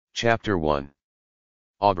Chapter 1.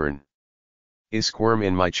 Auburn. I squirm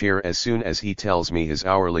in my chair as soon as he tells me his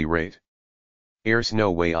hourly rate. There's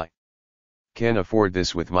no way I can afford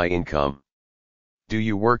this with my income. Do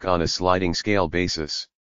you work on a sliding scale basis?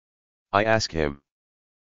 I ask him.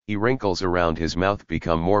 He wrinkles around his mouth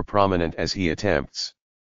become more prominent as he attempts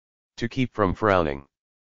to keep from frowning.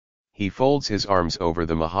 He folds his arms over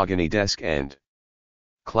the mahogany desk and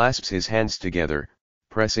clasps his hands together,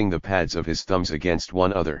 pressing the pads of his thumbs against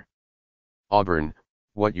one another. Auburn,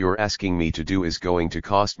 what you're asking me to do is going to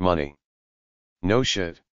cost money. No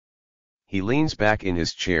shit. He leans back in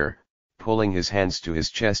his chair, pulling his hands to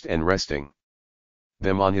his chest and resting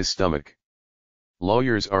them on his stomach.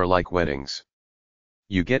 Lawyers are like weddings.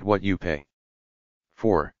 You get what you pay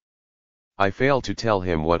for. I fail to tell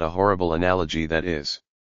him what a horrible analogy that is.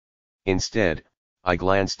 Instead, I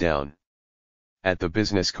glance down at the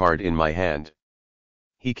business card in my hand.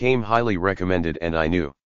 He came highly recommended and I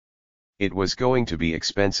knew it was going to be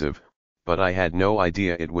expensive, but I had no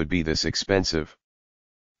idea it would be this expensive.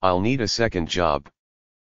 I'll need a second job.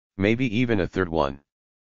 Maybe even a third one.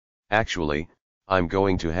 Actually, I'm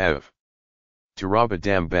going to have to rob a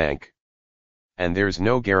damn bank. And there's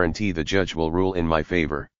no guarantee the judge will rule in my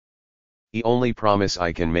favor. The only promise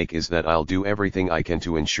I can make is that I'll do everything I can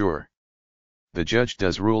to ensure the judge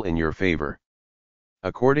does rule in your favor.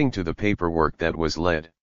 According to the paperwork that was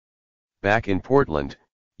led back in Portland,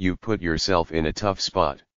 you've put yourself in a tough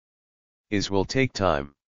spot. It will take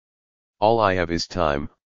time. All I have is time,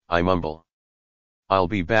 I mumble. I'll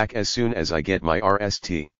be back as soon as I get my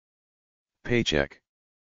RST paycheck.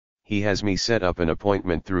 He has me set up an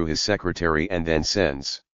appointment through his secretary and then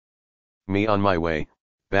sends me on my way,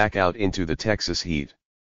 back out into the Texas heat.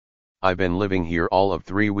 I've been living here all of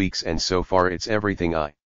 3 weeks and so far it's everything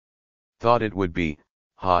I thought it would be: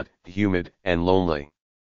 hot, humid, and lonely.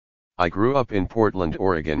 I grew up in Portland,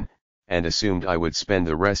 Oregon, and assumed I would spend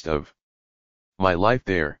the rest of my life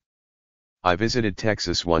there. I visited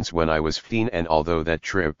Texas once when I was 15 and although that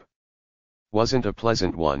trip wasn't a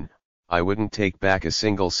pleasant one, I wouldn't take back a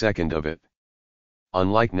single second of it.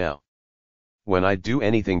 Unlike now, when I'd do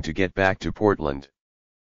anything to get back to Portland.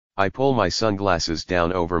 I pull my sunglasses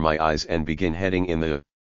down over my eyes and begin heading in the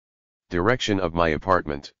direction of my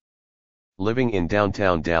apartment. Living in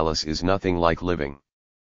downtown Dallas is nothing like living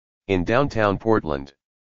in downtown Portland.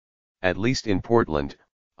 At least in Portland,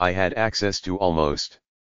 I had access to almost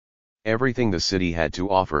everything the city had to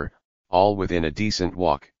offer, all within a decent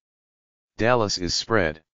walk. Dallas is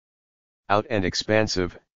spread out and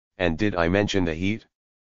expansive, and did I mention the heat?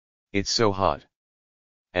 It's so hot.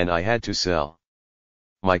 And I had to sell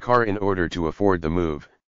my car in order to afford the move,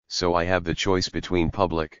 so I have the choice between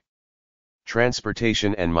public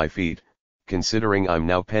transportation and my feet, considering I'm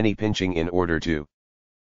now penny pinching in order to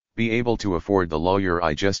be able to afford the lawyer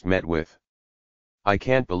I just met with. I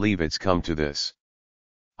can't believe it's come to this.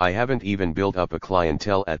 I haven't even built up a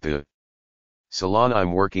clientele at the salon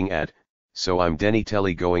I'm working at, so I'm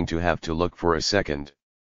definitely going to have to look for a second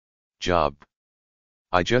job.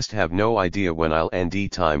 I just have no idea when I'll end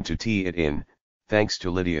time to tee it in, thanks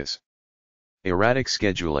to Lydia's erratic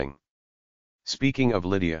scheduling. Speaking of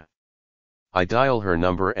Lydia, I dial her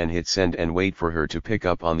number and hit send and wait for her to pick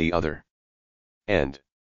up on the other end.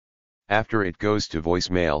 After it goes to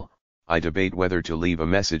voicemail, I debate whether to leave a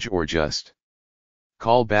message or just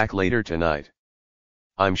call back later tonight.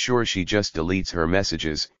 I'm sure she just deletes her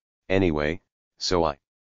messages, anyway, so I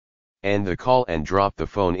end the call and drop the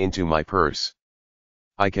phone into my purse.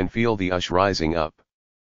 I can feel the ush rising up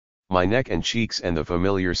my neck and cheeks and the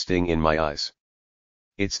familiar sting in my eyes.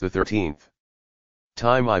 It's the 13th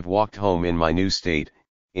time I've walked home in my new state,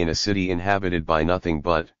 in a city inhabited by nothing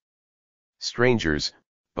but strangers,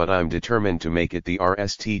 but I'm determined to make it the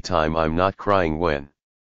RST time. I'm not crying when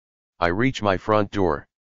I reach my front door.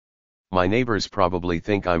 My neighbors probably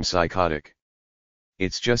think I'm psychotic.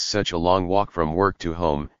 It's just such a long walk from work to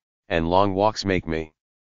home, and long walks make me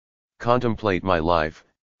contemplate my life,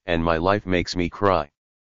 and my life makes me cry.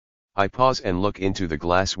 I pause and look into the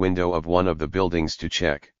glass window of one of the buildings to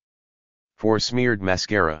check for smeared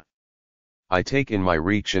mascara. I take in my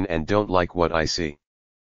reaction and don't like what I see.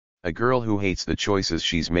 A girl who hates the choices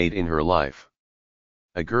she's made in her life.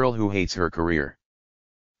 A girl who hates her career.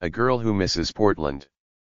 A girl who misses Portland.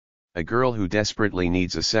 A girl who desperately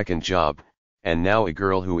needs a second job, and now a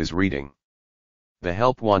girl who is reading the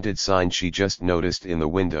help wanted sign she just noticed in the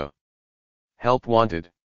window. Help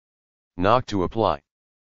wanted. Knock to apply.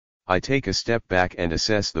 I take a step back and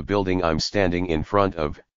assess the building I'm standing in front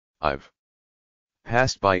of. I've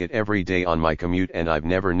passed by it every day on my commute and I've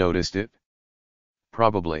never noticed it.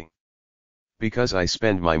 Probably Because I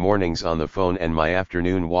spend my mornings on the phone and my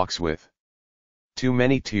afternoon walks with too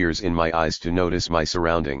many tears in my eyes to notice my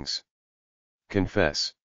surroundings.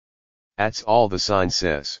 Confess. That's all the sign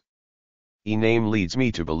says. E-name leads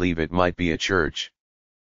me to believe it might be a church.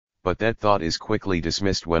 But that thought is quickly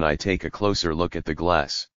dismissed when I take a closer look at the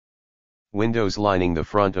glass windows lining the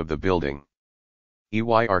front of the building.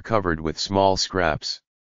 EY are covered with small scraps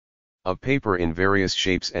of paper in various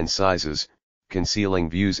shapes and sizes, concealing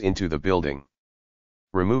views into the building,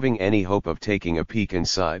 removing any hope of taking a peek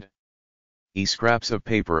inside. Scraps of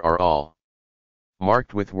paper are all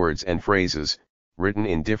marked with words and phrases, written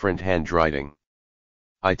in different handwriting.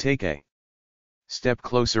 I take a step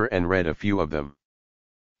closer and read a few of them.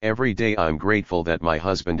 Every day I'm grateful that my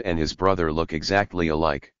husband and his brother look exactly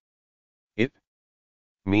alike. It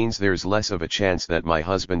means there's less of a chance that my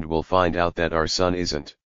husband will find out that our son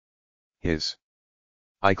isn't his.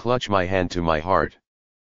 I clutch my hand to my heart.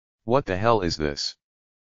 What the hell is this?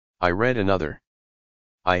 I read another.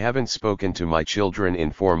 I haven't spoken to my children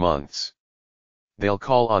in 4 months. They'll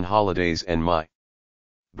call on holidays and my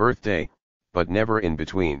birthday, but never in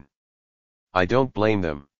between. I don't blame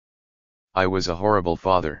them. I was a horrible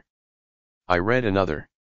father. I read another.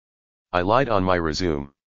 I lied on my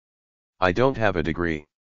resume. I don't have a degree.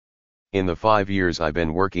 In the 5 years I've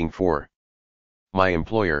been working for my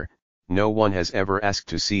employer, no one has ever asked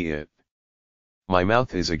to see it. My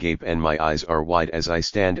mouth is agape and my eyes are wide as I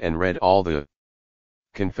stand and read all the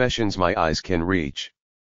confessions my eyes can reach.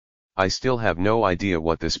 I still have no idea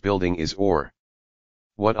what this building is or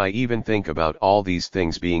what I even think about all these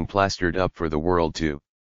things being plastered up for the world to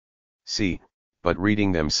see, but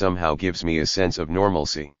reading them somehow gives me a sense of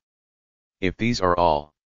normalcy. If these are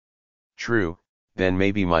all true, then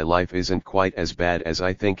maybe my life isn't quite as bad as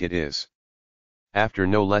I think it is. After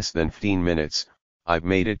no less than 15 minutes, I've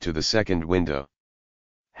made it to the second window.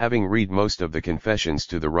 Having read most of the confessions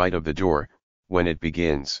to the right of the door, when it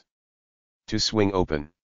begins to swing open,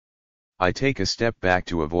 I take a step back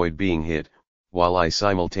to avoid being hit, while I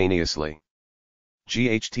simultaneously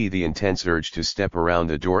GHT the intense urge to step around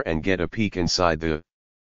the door and get a peek inside the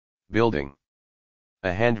building.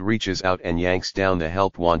 A hand reaches out and yanks down the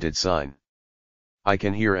help wanted sign. I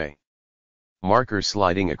can hear a marker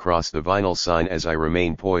sliding across the vinyl sign as I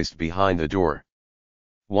remain poised behind the door.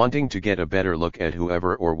 Wanting to get a better look at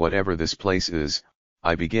whoever or whatever this place is,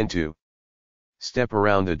 I begin to step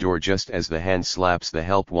around the door just as the hand slaps the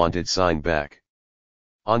help wanted sign back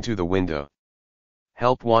onto the window.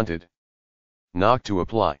 Help wanted. Knock to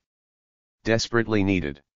apply. Desperately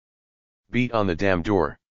needed. Beat on the damn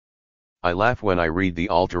door. I laugh when I read the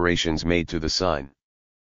alterations made to the sign.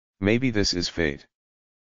 Maybe this is fate.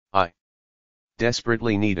 I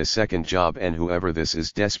desperately need a second job and whoever this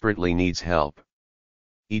is desperately needs help.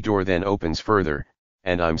 Door then opens further,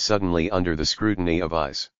 and I'm suddenly under the scrutiny of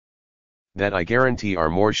eyes that I guarantee are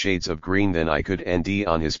more shades of green than I could ND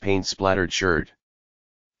on his paint-splattered shirt.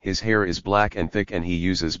 His hair is black and thick and he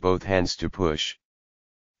uses both hands to push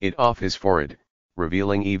it off his forehead,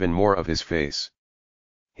 revealing even more of his face.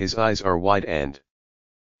 His eyes are wide and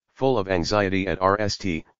full of anxiety at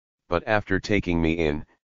RST, but after taking me in,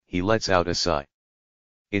 he lets out a sigh.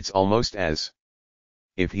 It's almost as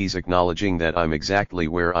if he's acknowledging that I'm exactly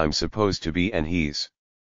where I'm supposed to be and he's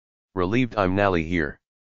relieved I'm nally here.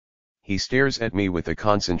 He stares at me with a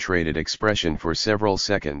concentrated expression for several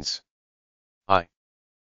seconds. I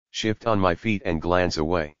shift on my feet and glance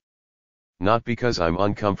away. Not because I'm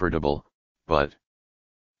uncomfortable, but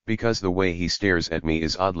because the way he stares at me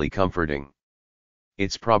is oddly comforting.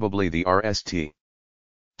 It's probably the RST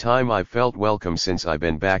time I've felt welcome since I've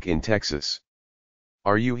been back in Texas.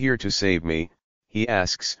 Are you here to save me? He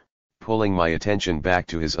asks, pulling my attention back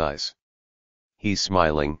to his eyes. He's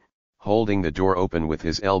smiling, holding the door open with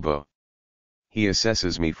his elbow. He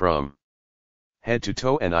assesses me from head to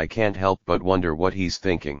toe and I can't help but wonder what he's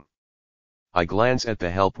thinking. I glance at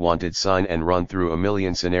the help wanted sign and run through a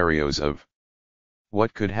million scenarios of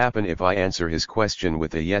what could happen if I answer his question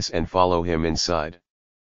with a yes and follow him inside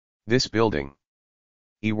this building.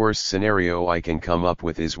 The worst scenario I can come up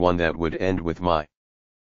with is one that would end with my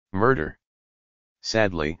murder.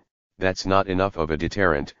 Sadly, that's not enough of a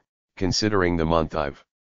deterrent, considering the month I've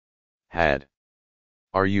had.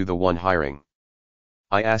 Are you the one hiring?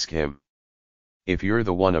 I ask him. If you're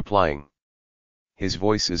the one applying. His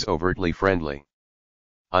voice is overtly friendly.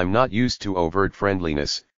 I'm not used to overt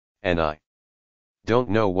friendliness, and I don't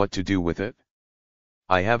know what to do with it.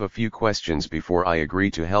 I have a few questions before I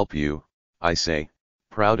agree to help you, I say,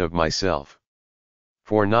 proud of myself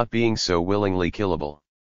for not being so willingly killable.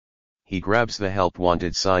 He grabs the help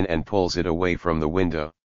wanted sign and pulls it away from the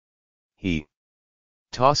window. He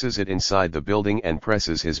tosses it inside the building and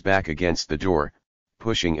presses his back against the door,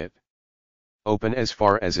 pushing it open as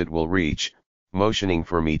far as it will reach, motioning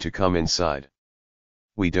for me to come inside.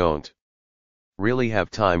 We don't really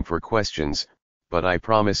have time for questions, but I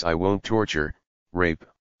promise I won't torture, rape,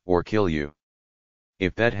 or kill you.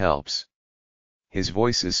 If that helps. His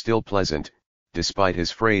voice is still pleasant, despite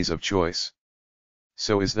his phrase of choice.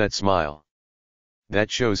 So is that smile.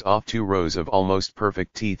 That shows off 2 rows of almost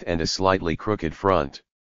perfect teeth and a slightly crooked front.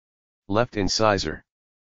 Left incisor.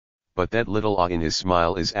 But that little awe in his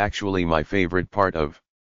smile is actually my favorite part of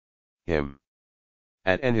him.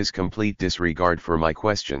 And his complete disregard for my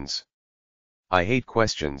questions. I hate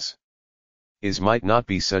questions. Might not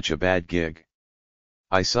be such a bad gig.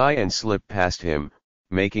 I sigh and slip past him,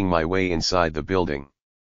 making my way inside the building.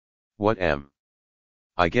 What am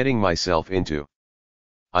I getting myself into?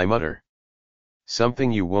 I mutter.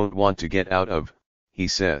 Something you won't want to get out of, he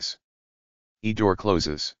says. Door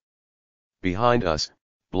closes behind us,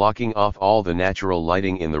 blocking off all the natural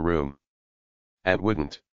lighting in the room. It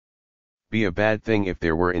wouldn't be a bad thing if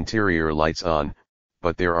there were interior lights on,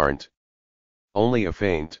 but there aren't. Only a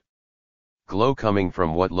faint glow coming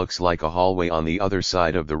from what looks like a hallway on the other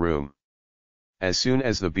side of the room. As soon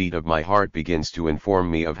as the beat of my heart begins to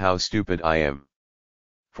inform me of how stupid I am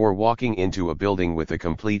for walking into a building with a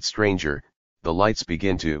complete stranger, the lights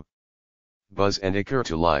begin to buzz and occur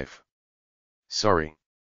to life. Sorry.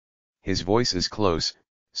 His voice is close,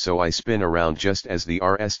 so I spin around just as the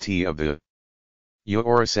RST of the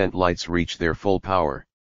fluorescent lights reach their full power.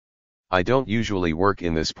 I don't usually work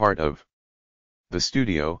in this part of the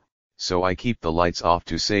studio, so I keep the lights off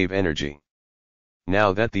to save energy.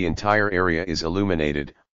 Now that the entire area is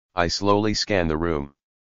illuminated, I slowly scan the room.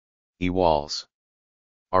 The walls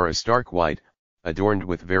are a stark white, adorned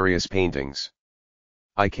with various paintings.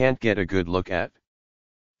 I can't get a good look at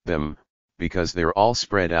them, because they're all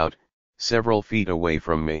spread out, several feet away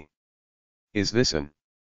from me. Is this an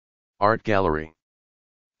art gallery?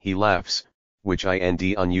 He laughs, which I find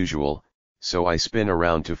unusual, so I spin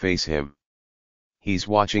around to face him. He's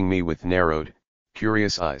watching me with narrowed,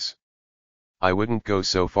 curious eyes. I wouldn't go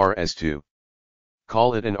so far as to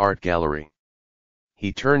call it an art gallery.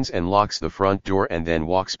 He turns and locks the front door and then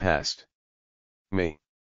walks past me.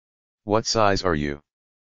 What size are you?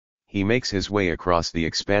 He makes his way across the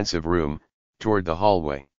expansive room, toward the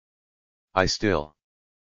hallway. I still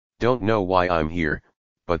don't know why I'm here,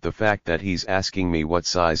 but the fact that he's asking me what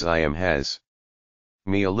size I am has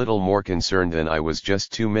me a little more concerned than I was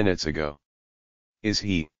just 2 minutes ago. Is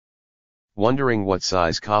he wondering what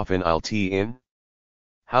size coffin I'll tee in?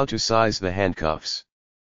 How to size the handcuffs?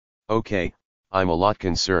 Okay, I'm a lot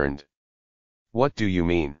concerned. What do you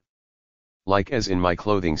mean? Like as in my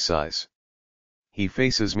clothing size? He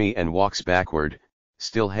faces me and walks backward,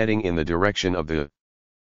 still heading in the direction of the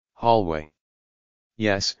hallway.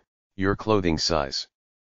 Yes, your clothing size.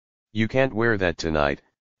 You can't wear that tonight,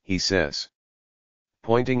 he says,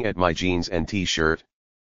 pointing at my jeans and t-shirt.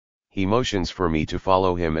 He motions for me to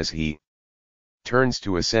follow him as he turns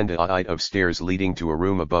to ascend a flight of stairs leading to a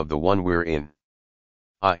room above the one we're in.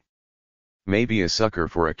 I may be a sucker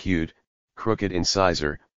for a cute, crooked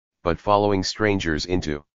incisor, but following strangers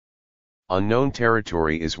into unknown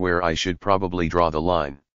territory is where I should probably draw the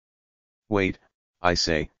line. Wait, I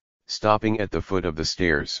say, stopping at the foot of the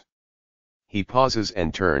stairs. He pauses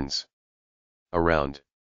and turns around.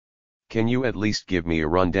 Can you at least give me a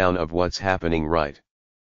rundown of what's happening right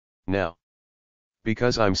now?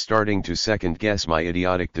 Because I'm starting to second guess my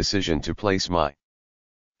idiotic decision to place my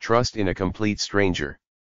trust in a complete stranger.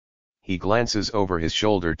 He glances over his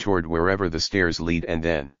shoulder toward wherever the stairs lead and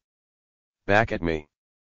then back at me.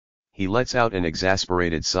 He lets out an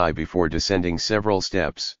exasperated sigh before descending several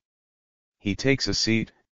steps. He takes a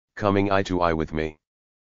seat, coming eye to eye with me.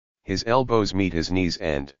 His elbows meet his knees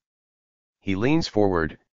and he leans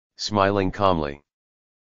forward, smiling calmly.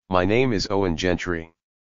 My name is Owen Gentry.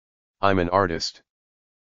 I'm an artist.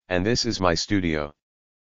 And this is my studio.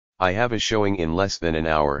 I have a showing in less than an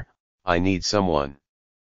hour. I need someone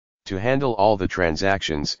to handle all the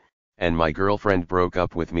transactions, and my girlfriend broke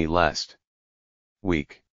up with me last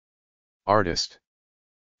week. Artist.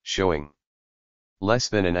 Showing. Less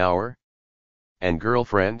than an hour? And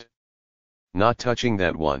girlfriend? Not touching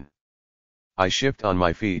that one. I shift on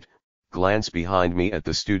my feet, glance behind me at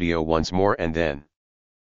the studio once more and then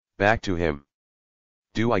back to him.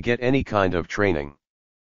 Do I get any kind of training?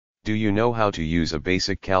 Do you know how to use a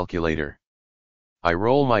basic calculator? I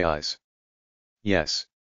roll my eyes. Yes.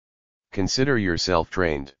 Consider yourself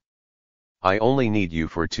trained. I only need you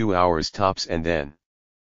for 2 hours tops and then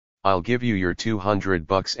I'll give you your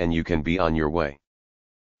 $200 and you can be on your way.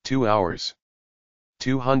 2 hours.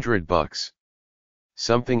 $200.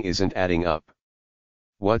 Something isn't adding up.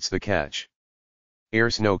 What's the catch?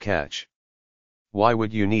 There's no catch. Why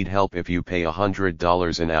would you need help if you pay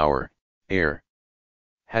 $100 an hour? Air.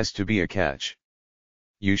 Has to be a catch.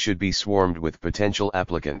 You should be swarmed with potential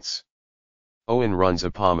applicants. Owen runs a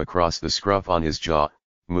palm across the scruff on his jaw,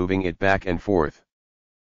 moving it back and forth.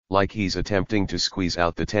 Like he's attempting to squeeze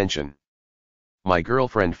out the tension. My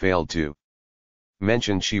girlfriend failed to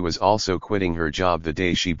mention she was also quitting her job the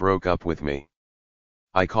day she broke up with me.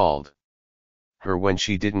 I called her when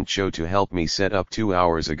she didn't show to help me set up 2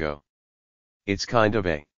 hours ago. It's kind of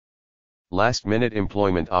a last-minute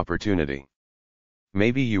employment opportunity.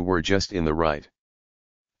 Maybe you were just in the right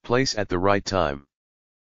place at the right time.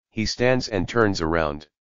 He stands and turns around.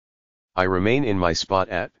 I remain in my spot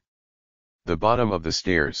at the bottom of the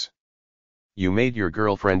stairs. You made your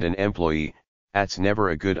girlfriend an employee, that's never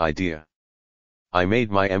a good idea. I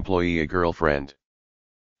made my employee a girlfriend.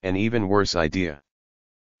 An even worse idea.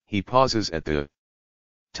 He pauses at the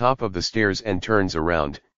top of the stairs and turns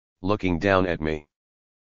around, looking down at me.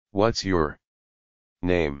 What's your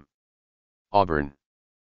name? Auburn.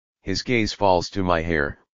 His gaze falls to my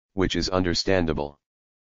hair, which is understandable.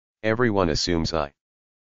 Everyone assumes I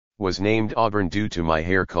was named Auburn due to my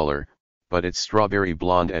hair color, but it's strawberry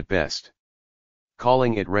blonde at best.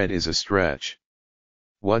 Calling it red is a stretch.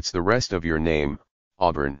 What's the rest of your name,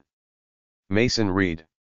 Auburn? Mason Reed.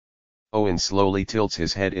 Owen slowly tilts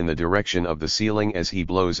his head in the direction of the ceiling as he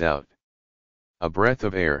blows out a breath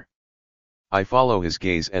of air. I follow his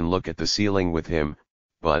gaze and look at the ceiling with him,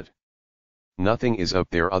 but nothing is up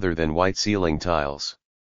there other than white ceiling tiles.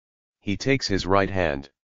 He takes his right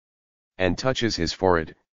hand and touches his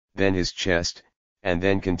forehead, then his chest, and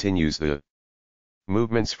then continues the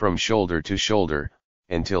movements from shoulder to shoulder,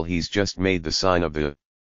 until he's just made the sign of the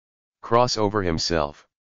cross over himself.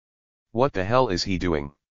 What the hell is he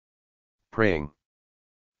doing? Praying.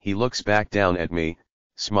 He looks back down at me,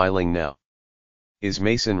 smiling now. Is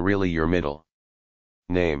Mason really your middle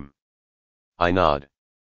name? I nod.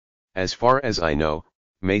 As far as I know,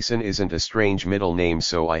 Mason isn't a strange middle name,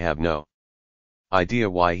 so I have no idea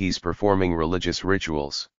why he's performing religious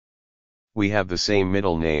rituals. We have the same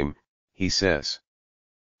middle name, he says.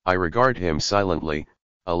 I regard him silently,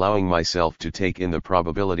 allowing myself to take in the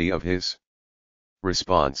probability of his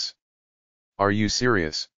response. Are you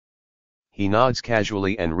serious? He nods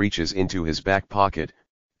casually and reaches into his back pocket,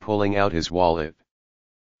 pulling out his wallet.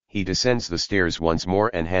 He descends the stairs once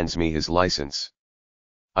more and hands me his license.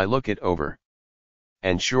 I look it over.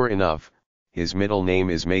 And sure enough, his middle name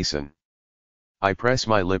is Mason. I press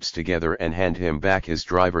my lips together and hand him back his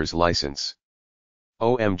driver's license.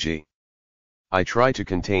 OMG. I try to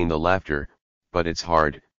contain the laughter, but it's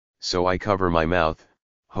hard, so I cover my mouth,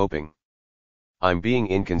 hoping I'm being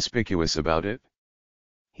inconspicuous about it.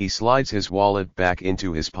 He slides his wallet back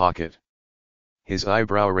into his pocket. His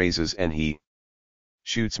eyebrow raises and he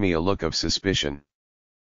shoots me a look of suspicion.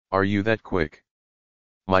 Are you that quick?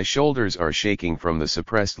 My shoulders are shaking from the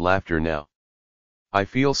suppressed laughter now. I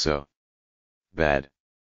feel so bad.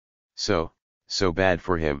 So bad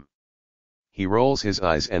for him. He rolls his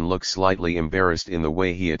eyes and looks slightly embarrassed in the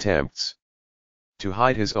way he attempts to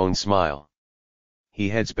hide his own smile. He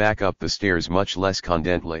heads back up the stairs much less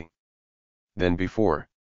confidently than before.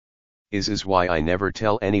 Is why I never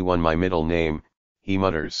tell anyone my middle name, he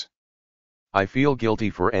mutters. I feel guilty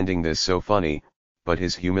for ending this so funny, but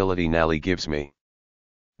his humility nearly gives me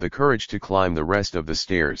the courage to climb the rest of the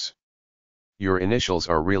stairs. Your initials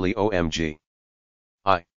are really OMG.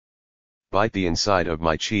 I bite the inside of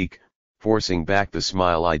my cheek, forcing back the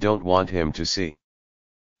smile I don't want him to see.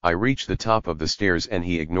 I reach the top of the stairs and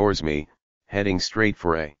he ignores me, heading straight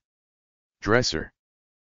for a dresser.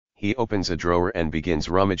 He opens a drawer and begins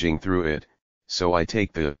rummaging through it, so I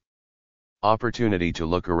take the opportunity to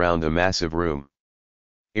look around the massive room.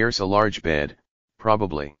 There's a large bed,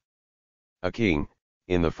 probably a king,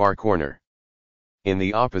 in the far corner. In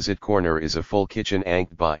the opposite corner is a full kitchen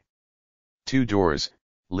anchored by 2 doors,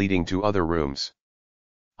 leading to other rooms.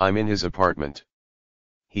 I'm in his apartment.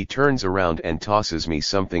 He turns around and tosses me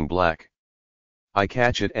something black. I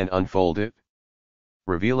catch it and unfold it,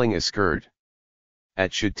 revealing a skirt.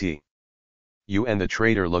 At should T. You and the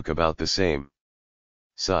traitor look about the same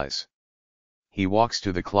size. He walks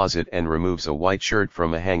to the closet and removes a white shirt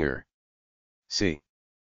from a hanger. See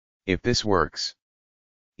if this works.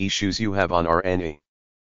 Shoes you have on are any.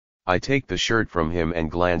 I take the shirt from him and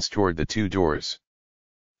glance toward the 2 doors.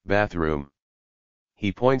 Bathroom.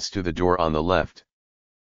 He points to the door on the left.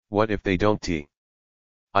 What if they don't T?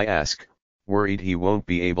 I ask, worried he won't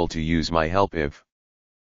be able to use my help if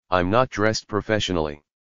I'm not dressed professionally.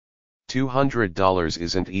 $200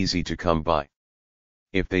 isn't easy to come by.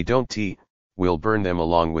 If they don't tea, we'll burn them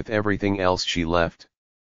along with everything else she left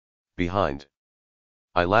behind.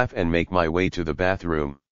 I laugh and make my way to the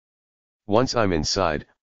bathroom. Once I'm inside,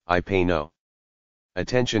 I pay no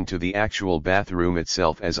attention to the actual bathroom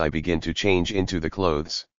itself as I begin to change into the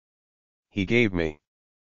clothes he gave me.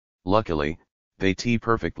 Luckily, they tee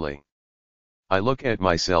perfectly. I look at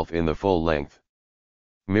myself in the full-length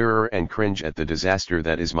mirror and cringe at the disaster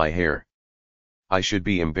that is my hair. I should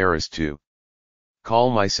be embarrassed to call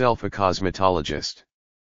myself a cosmetologist.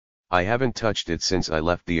 I haven't touched it since I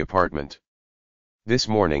left the apartment this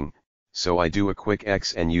morning, so I do a quick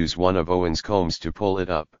X and use one of Owen's combs to pull it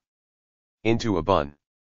up into a bun.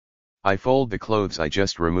 I fold the clothes I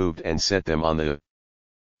just removed and set them on the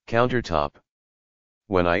countertop.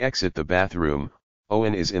 When I exit the bathroom,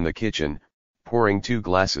 Owen is in the kitchen, pouring 2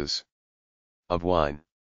 glasses of wine.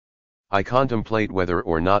 I contemplate whether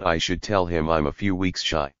or not I should tell him I'm a few weeks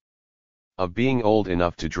shy of being old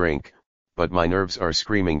enough to drink, but my nerves are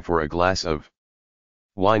screaming for a glass of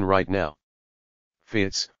wine right now.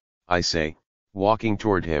 Fitz, I say, walking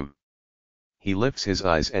toward him. He lifts his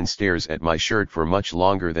eyes and stares at my shirt for much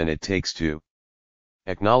longer than it takes to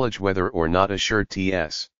acknowledge whether or not a shirt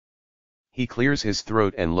ts. He clears his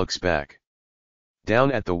throat and looks back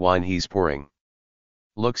down at the wine he's pouring.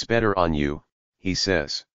 Looks better on you, he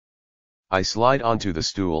says. I slide onto the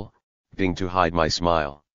stool, ding to hide my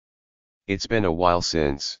smile. It's been a while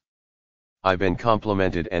since I've been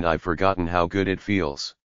complimented and I've forgotten how good it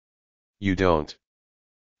feels. You don't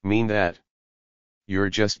mean that? You're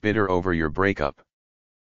just bitter over your breakup.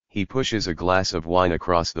 He pushes a glass of wine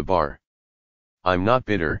across the bar. I'm not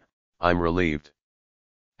bitter, I'm relieved.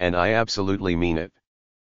 And I absolutely mean it.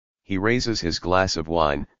 He raises his glass of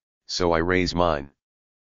wine, so I raise mine.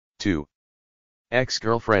 2.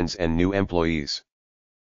 Ex-girlfriends and new employees.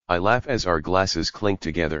 I laugh as our glasses clink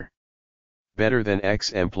together. Better than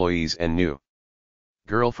ex-employees and new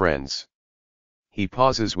girlfriends. He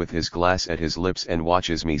pauses with his glass at his lips and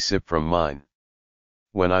watches me sip from mine.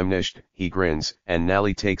 When I'm nished, he grins, and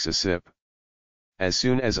Nally takes a sip. As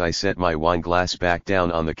soon as I set my wine glass back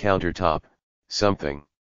down on the countertop, something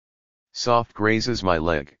soft grazes my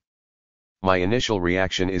leg. My initial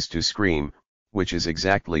reaction is to scream, which is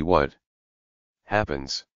exactly what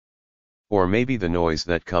happens. Or maybe the noise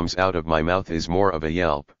that comes out of my mouth is more of a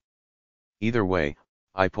yelp. Either way,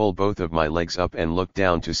 I pull both of my legs up and look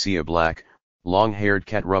down to see a black, long-haired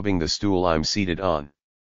cat rubbing the stool I'm seated on.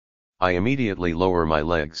 I immediately lower my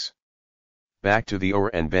legs back to the oar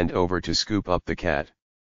and bend over to scoop up the cat.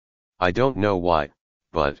 I don't know why,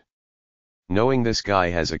 but knowing this guy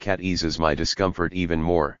has a cat eases my discomfort even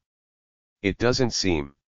more. It doesn't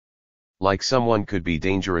seem like someone could be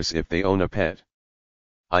dangerous if they own a pet.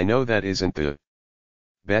 I know that isn't the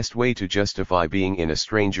best way to justify being in a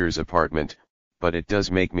stranger's apartment, but it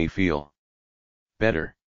does make me feel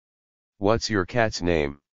better. What's your cat's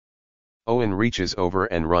name? Owen reaches over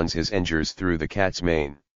and runs his fingers through the cat's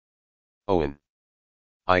mane. Owen.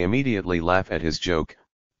 I immediately laugh at his joke,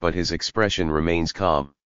 but his expression remains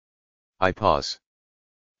calm. I pause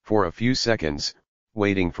for a few seconds,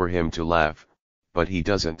 waiting for him to laugh, but he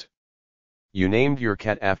doesn't. You named your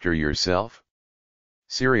cat after yourself?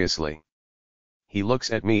 Seriously? He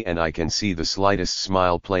looks at me and I can see the slightest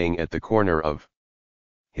smile playing at the corner of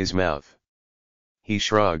his mouth. He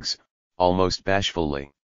shrugs, almost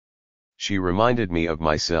bashfully. She reminded me of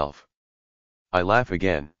myself. I laugh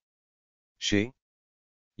again. She?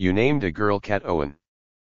 You named a girl cat Owen.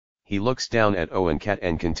 He looks down at Owen cat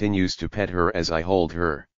and continues to pet her as I hold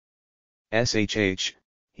her. SHH,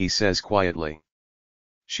 he says quietly.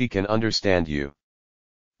 She can understand you.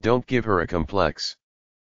 Don't give her a complex.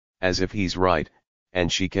 As if he's right,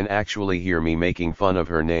 and she can actually hear me making fun of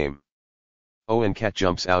her name. Owen cat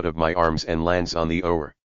jumps out of my arms and lands on the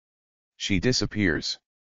oar. She disappears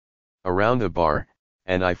around the bar,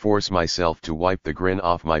 and I force myself to wipe the grin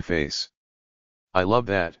off my face. I love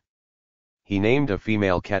that. He named a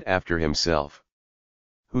female cat after himself.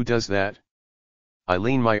 Who does that? I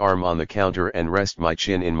lean my arm on the counter and rest my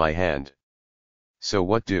chin in my hand. So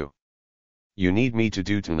what do you need me to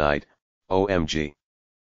do tonight, OMG?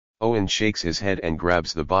 Owen shakes his head and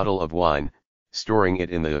grabs the bottle of wine, storing it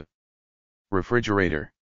in the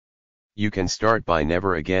refrigerator. You can start by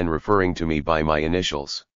never again referring to me by my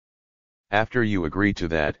initials. After you agree to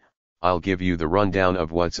that, I'll give you the rundown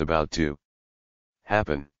of what's about to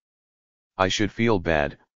happen. I should feel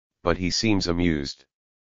bad, but he seems amused.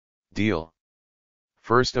 Deal.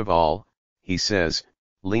 First of all, he says,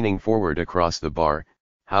 leaning forward across the bar,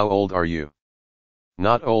 how old are you?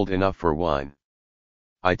 Not old enough for wine.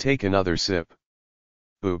 I take another sip.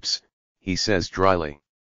 Oops, he says dryly.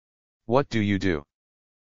 What do you do?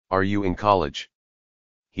 Are you in college?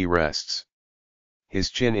 He rests his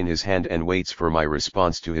chin in his hand and waits for my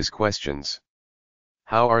response to his questions.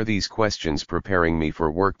 How are these questions preparing me for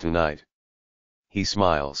work tonight? He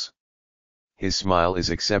smiles. His smile is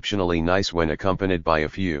exceptionally nice when accompanied by a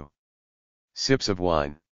few sips of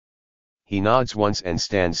wine. He nods once and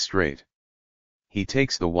stands straight. He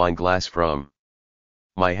takes the wine glass from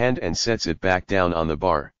my hand and sets it back down on the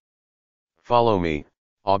bar. Follow me,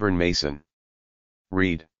 Auburn Mason.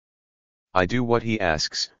 Read. I do what he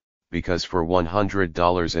asks, because for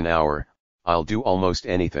 $100 an hour, I'll do almost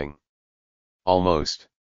anything. Almost.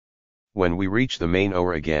 When we reach the main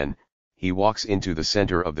door again, he walks into the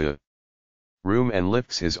center of the room and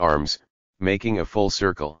lifts his arms, making a full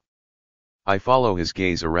circle. I follow his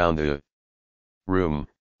gaze around the room,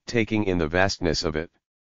 taking in the vastness of it.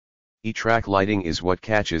 E-track lighting is what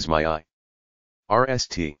catches my eye.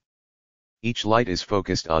 RST. Each light is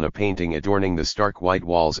focused on a painting adorning the stark white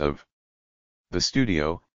walls of the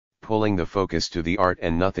studio, pulling the focus to the art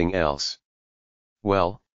and nothing else.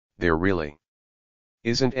 Well, there really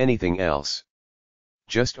isn't anything else.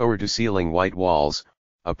 Just floor-to-ceiling white walls,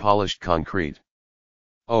 a polished concrete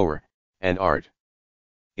floor, and art.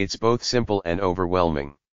 It's both simple and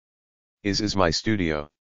overwhelming. Is my studio.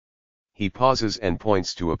 He pauses and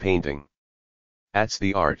points to a painting. That's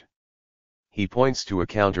the art. He points to a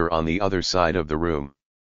counter on the other side of the room.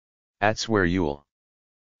 That's where you'll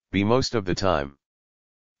be most of the time.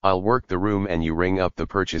 I'll work the room and you ring up the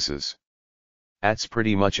purchases. That's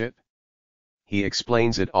pretty much it. He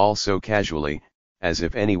explains it all so casually, as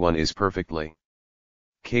if anyone is perfectly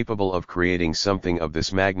capable of creating something of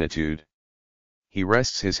this magnitude. He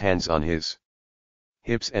rests his hands on his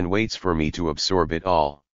hips and waits for me to absorb it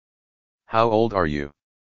all. How old are you?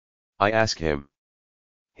 I ask him.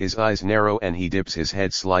 His eyes narrow and he dips his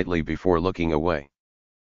head slightly before looking away.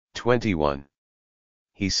 21.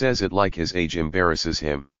 He says it like his age embarrasses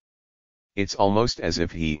him. It's almost as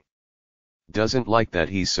if he doesn't like that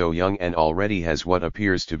he's so young and already has what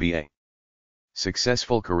appears to be a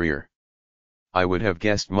successful career. I would have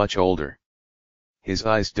guessed much older. His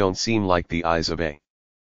eyes don't seem like the eyes of a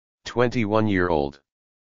 21-year-old.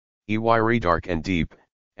 Eyre dark and deep,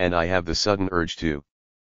 and I have the sudden urge to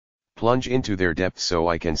plunge into their depths so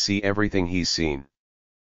I can see everything he's seen.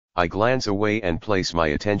 I glance away and place my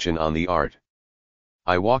attention on the art.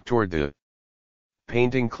 I walk toward the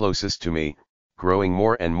painting closest to me, growing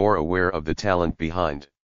more and more aware of the talent behind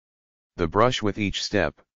the brush with each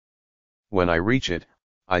step. When I reach it,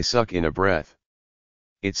 I suck in a breath.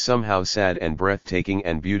 It's somehow sad and breathtaking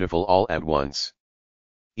and beautiful all at once.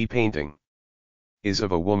 The painting is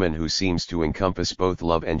of a woman who seems to encompass both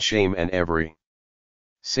love and shame and every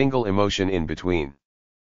single emotion in between.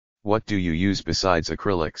 What do you use besides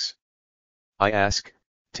acrylics? I ask,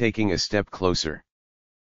 taking a step closer.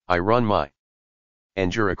 I run my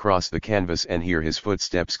finger across the canvas and hear his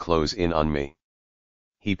footsteps close in on me.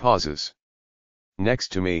 He pauses next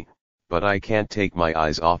to me, but I can't take my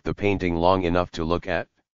eyes off the painting long enough to look at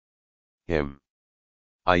him.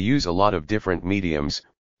 I use a lot of different mediums,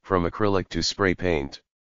 from acrylic to spray paint.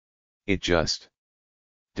 It just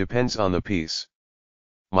depends on the piece.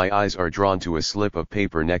 My eyes are drawn to a slip of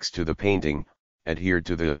paper next to the painting, adhered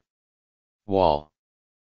to the wall.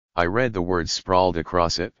 I read the words sprawled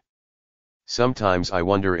across it. Sometimes I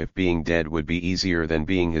wonder if being dead would be easier than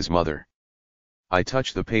being his mother. I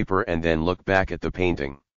touch the paper and then look back at the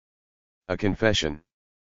painting. A confession.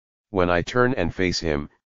 When I turn and face him,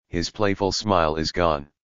 his playful smile is gone.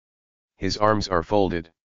 His arms are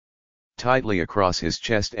folded tightly across his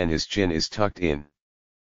chest and his chin is tucked in.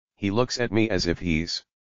 He looks at me as if he's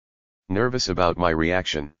nervous about my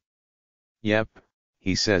reaction. Yep,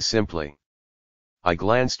 he says simply. I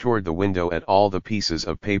glance toward the window at all the pieces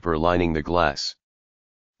of paper lining the glass.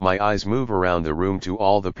 My eyes move around the room to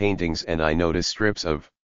all the paintings and I notice strips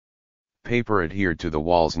of paper adhered to the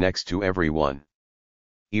walls next to every one.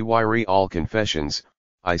 Eyre all confessions,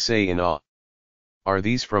 I say in awe. Are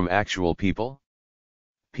these from actual people?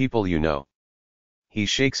 People you know. He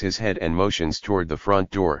shakes his head and motions toward the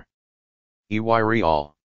front door. Eyre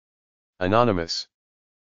all. Anonymous.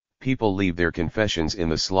 People leave their confessions in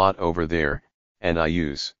the slot over there, and I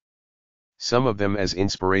use some of them as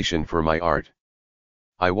inspiration for my art.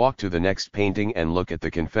 I walk to the next painting and look at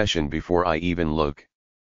the confession before I even look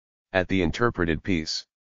at the interpreted piece.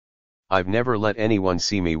 I've never let anyone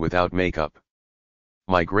see me without makeup.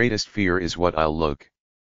 My greatest fear is what I'll look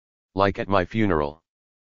like at my funeral.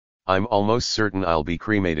 I'm almost certain I'll be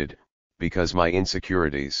cremated, because my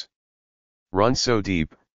insecurities run so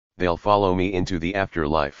deep, they'll follow me into the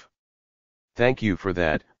afterlife. Thank you for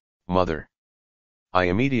that, Mother. I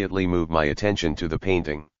immediately move my attention to the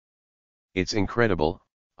painting. It's incredible,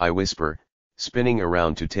 I whisper, spinning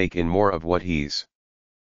around to take in more of what he's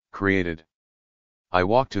created. I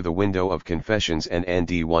walk to the window of Confessions and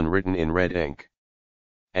ND1 written in red ink.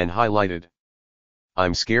 And highlighted.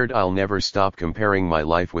 I'm scared I'll never stop comparing my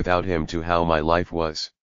life without him to how my life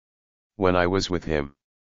was when I was with him.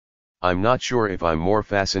 I'm not sure if I'm more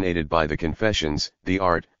fascinated by the confessions, the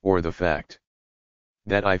art, or the fact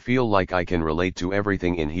that I feel like I can relate to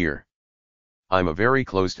everything in here. I'm a very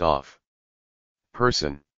closed-off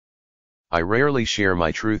person. I rarely share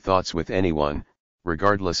my true thoughts with anyone,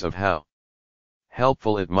 regardless of how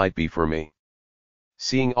helpful it might be for me.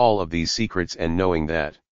 Seeing all of these secrets and knowing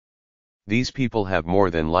that these people have more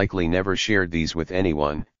than likely never shared these with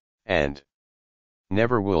anyone, and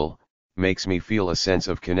never will, makes me feel a sense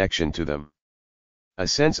of connection to them. A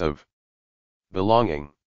sense of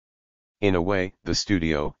belonging. In a way, the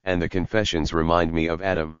studio and the confessions remind me of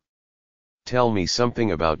Adam. Tell me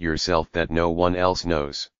something about yourself that no one else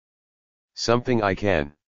knows. Something I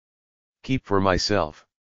can keep for myself.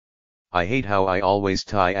 I hate how I always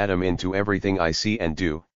tie Adam into everything I see and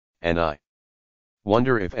do, and I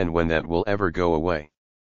wonder if and when that will ever go away.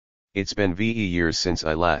 It's been years since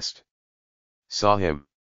I last saw him.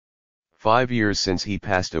 5 years since he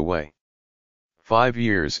passed away. 5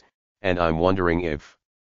 years, and I'm wondering if,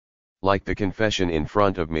 like the confession in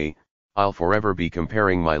front of me, I'll forever be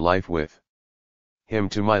comparing my life with him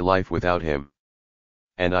to my life without him.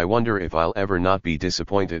 And I wonder if I'll ever not be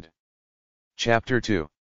disappointed. Chapter 2.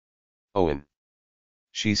 Owen.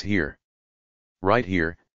 She's here. Right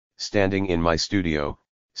here, standing in my studio,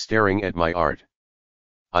 staring at my art.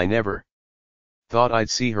 I never thought I'd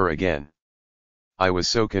see her again. I was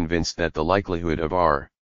so convinced that the likelihood of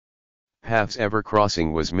our paths ever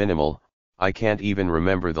crossing was minimal, I can't even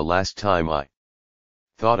remember the last time I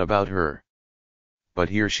thought about her. But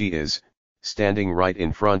here she is, standing right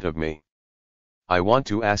in front of me. I want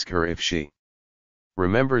to ask her if she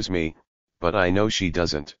remembers me, but I know she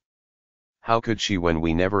doesn't. How could she when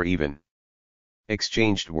we never even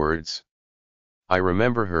exchanged words? I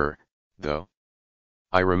remember her, though.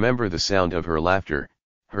 I remember the sound of her laughter,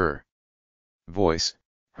 her voice,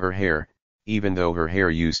 her hair, even though her hair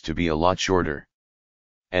used to be a lot shorter.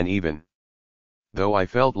 And even though I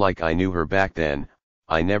felt like I knew her back then,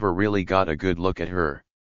 I never really got a good look at her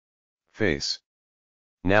face.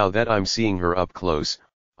 Now that I'm seeing her up close,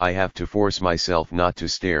 I have to force myself not to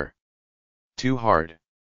stare too hard.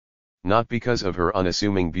 Not because of her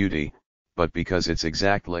unassuming beauty, but because it's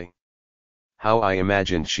exactly how I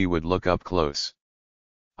imagined she would look up close.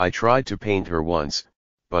 I tried to paint her once,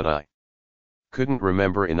 but I couldn't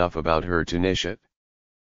remember enough about her to niche it.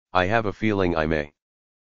 I have a feeling I may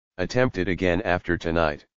attempt it again after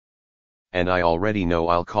tonight. And I already know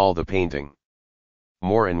I'll call the painting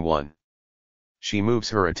More in One. She moves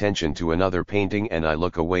her attention to another painting and I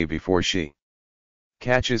look away before she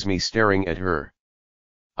catches me staring at her.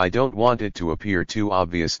 I don't want it to appear too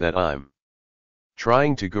obvious that I'm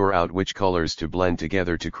trying to figure out which colors to blend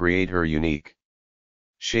together to create her unique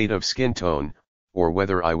shade of skin tone, or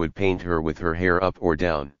whether I would paint her with her hair up or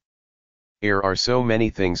down. There are so many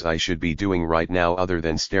things I should be doing right now other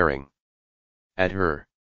than staring at her.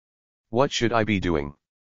 What should I be doing?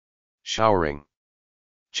 Showering.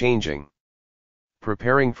 Changing.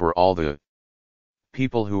 Preparing for all the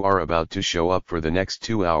people who are about to show up for the next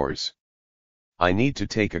 2 hours. I need to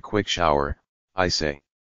take a quick shower, I say.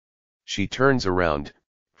 She turns around,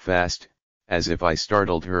 fast, as if I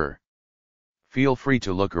startled her. Feel free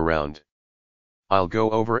to look around. I'll go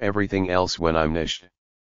over everything else when I'm finished.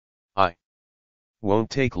 I won't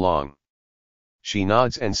take long. She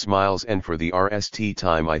nods and smiles, and for the rest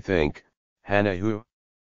time I think, Hannah who?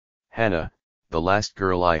 Hannah, the last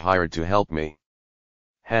girl I hired to help me.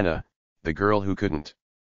 Hannah, the girl who couldn't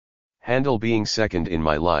handle being second in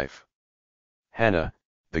my life. Hannah,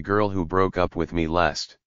 the girl who broke up with me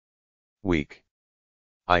last week.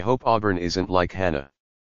 I hope Auburn isn't like Hannah.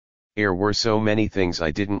 There were so many things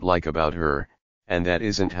I didn't like about her, and that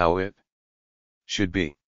isn't how it should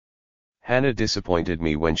be. Hannah disappointed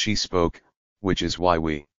me when she spoke, which is why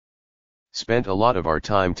we spent a lot of our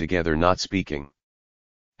time together not speaking.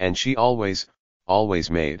 And she always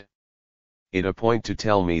made it a point to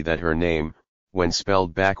tell me that her name, when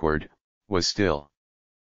spelled backward, was still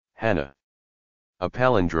Hannah. A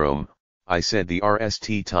palindrome, I said the rest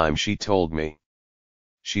time she told me.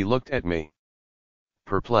 She looked at me,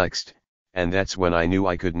 perplexed, and that's when I knew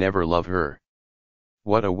I could never love her.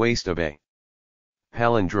 What a waste of a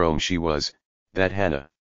palindrome she was, that Hannah.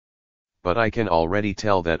 But I can already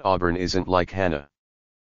tell that Auburn isn't like Hannah.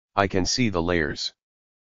 I can see the layers.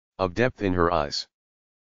 of depth in her eyes.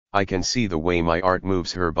 I can see the way my art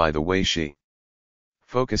moves her by the way she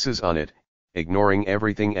focuses on it, ignoring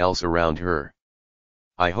everything else around her.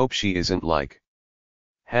 I hope she isn't like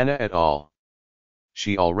Hannah at all.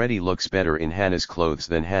 She already looks better in Hannah's clothes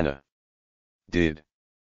than Hannah did.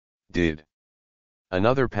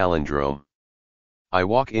 Another palindrome. I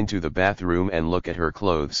walk into the bathroom and look at her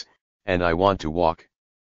clothes, and I want to walk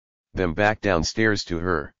them back downstairs to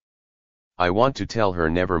her. I want to tell her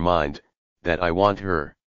never mind, that I want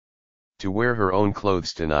her to wear her own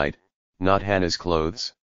clothes tonight, not Hannah's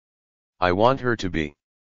clothes. I want her to be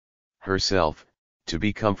herself, to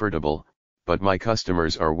be comfortable, but my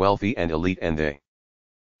customers are wealthy and elite and they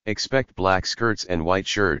expect black skirts and white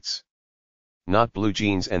shirts. Not blue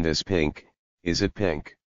jeans and this pink, is it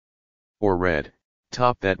pink? Or red,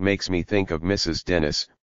 top that makes me think of Mrs. Dennis,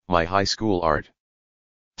 my high school art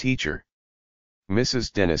teacher.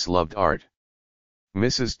 Mrs. Dennis loved art.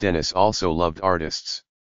 Mrs. Dennis also loved artists.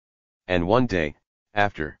 And one day,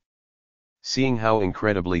 after seeing how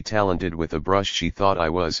incredibly talented with a brush she thought I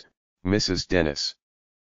was, Mrs. Dennis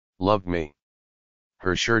loved me.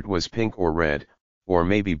 Her shirt was pink or red, or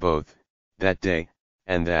maybe both, that day,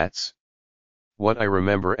 and that's what I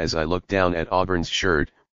remember as I look down at Auburn's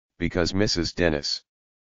shirt, because Mrs. Dennis,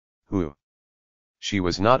 who she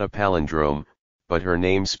was not a palindrome, but her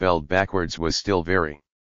name spelled backwards was still very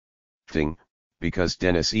fitting, because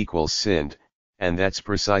Dennis equals sinned, and that's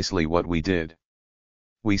precisely what we did.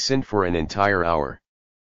 We sinned for an entire hour.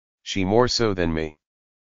 She more so than me.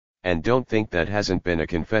 And don't think that hasn't been a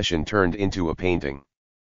confession turned into a painting.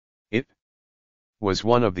 It was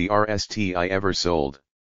one of the RST I ever sold.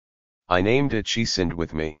 I named it She Sinned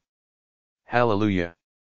With Me. Hallelujah.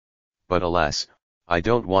 But alas, I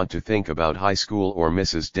don't want to think about high school or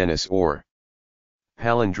Mrs. Dennis or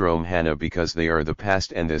palindrome Hannah because they are the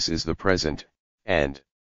past and this is the present, and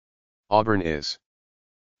Auburn is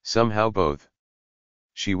somehow both.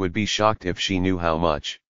 She would be shocked if she knew how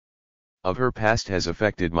much of her past has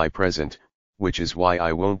affected my present, which is why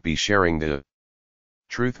I won't be sharing the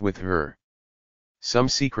truth with her. Some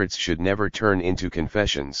secrets should never turn into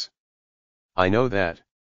confessions. I know that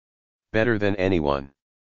better than anyone.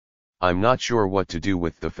 I'm not sure what to do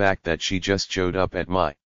with the fact that she just showed up at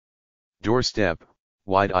my doorstep,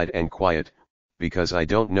 wide-eyed and quiet, because I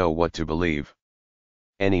don't know what to believe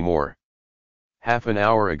anymore. Half an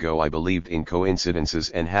hour ago I believed in coincidences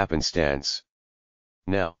and happenstance.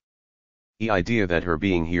 Now, the idea that her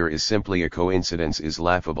being here is simply a coincidence is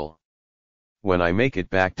laughable. When I make it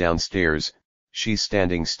back downstairs, she's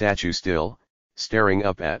standing statue still, staring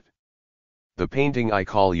up at the painting I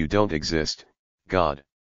call You Don't Exist, God.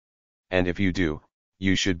 And if you do,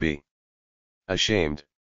 you should be ashamed.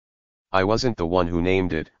 I wasn't the one who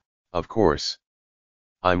named it, of course.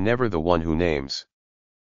 I'm never the one who names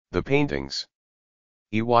the paintings.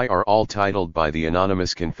 EY are all titled by the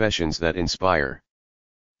anonymous confessions that inspire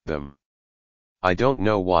them. I don't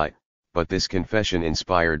know why, but this confession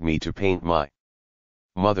inspired me to paint my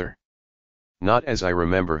mother. Not as I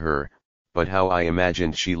remember her, but how I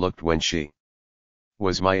imagined she looked when she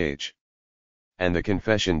was my age. And the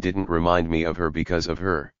confession didn't remind me of her because of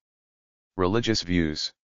her religious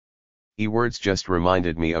views. Words just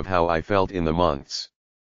reminded me of how I felt in the months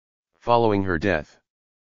following her death.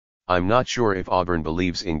 I'm not sure if Auburn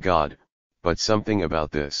believes in God, but something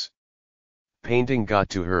about this painting got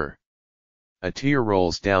to her. A tear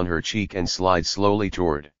rolls down her cheek and slides slowly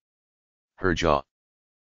toward her jaw.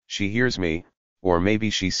 She hears me, or maybe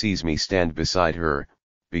she sees me stand beside her,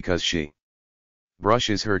 because she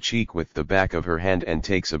brushes her cheek with the back of her hand and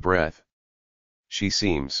takes a breath. She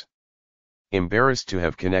seems embarrassed to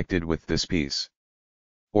have connected with this piece.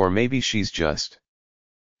 Or maybe she's just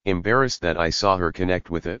embarrassed that I saw her connect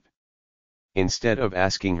with it. Instead of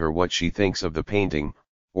asking her what she thinks of the painting,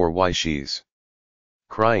 or why she's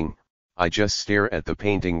crying, I just stare at the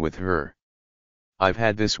painting with her. I've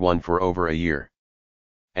had this one for over a year.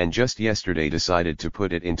 And just yesterday decided to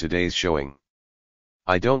put it in today's showing.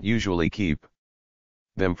 I don't usually keep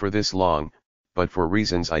them for this long, but for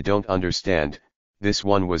reasons I don't understand, this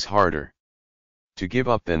one was harder to give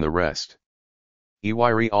up than the rest.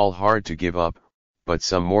 All hard to give up, but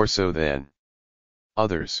some more so than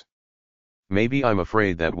others. Maybe I'm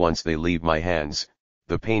afraid that once they leave my hands,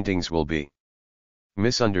 the paintings will be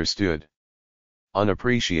misunderstood,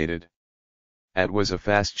 unappreciated. It was a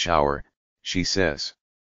fast shower, she says.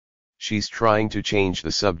 She's trying to change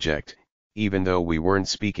the subject, even though we weren't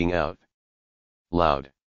speaking out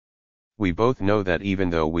loud. We both know that even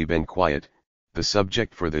though we've been quiet, the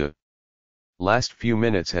subject for the last few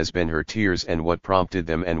minutes has been her tears and what prompted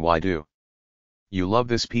them and why do you love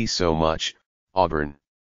this piece so much, Auburn?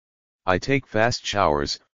 I take fast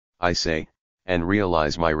showers, I say, and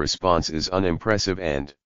realize my response is unimpressive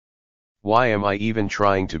and why am I even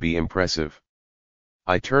trying to be impressive?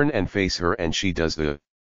 I turn and face her and she does the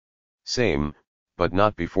same, but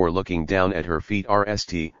not before looking down at her feet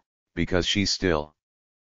rst, because she's still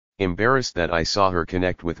embarrassed that I saw her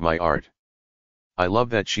connect with my art. I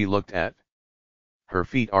love that she looked at her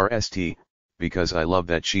feet rst, because I love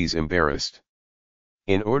that she's embarrassed.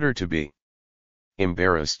 In order to be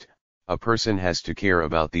embarrassed, a person has to care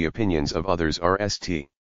about the opinions of others rst.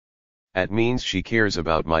 That means she cares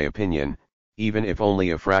about my opinion, even if only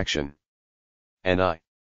a fraction. And I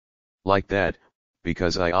like that,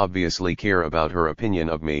 because I obviously care about her opinion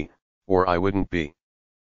of me, or I wouldn't be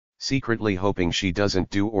secretly hoping she doesn't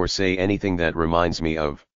do or say anything that reminds me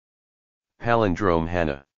of palindrome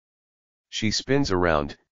Hannah. She spins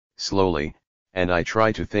around, slowly, and I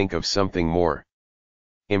try to think of something more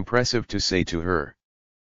impressive to say to her.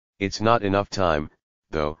 It's not enough time,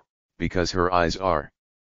 though, because her eyes are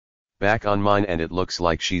back on mine and it looks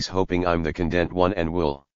like she's hoping I'm the content one and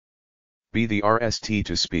will be the RST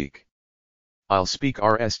to speak. I'll speak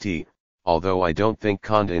RST, although I don't think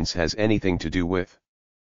condens has anything to do with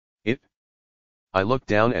it. I look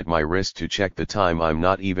down at my wrist to check the time. I'm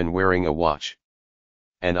not even wearing a watch.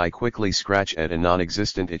 And I quickly scratch at a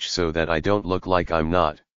non-existent itch so that I don't look like I'm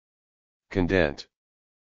not content.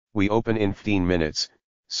 We open in 15 minutes,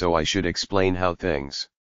 so I should explain how things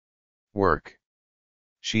work.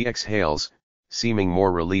 She exhales, seeming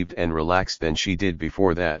more relieved and relaxed than she did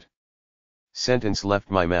before that sentence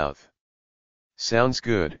left my mouth. Sounds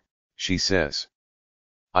good, she says.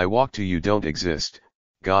 I walk to You Don't Exist,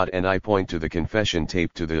 God, and I point to the confession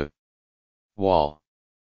taped to the wall.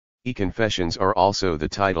 E-confessions are also the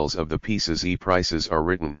titles of the pieces. E-prices are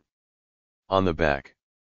written on the back.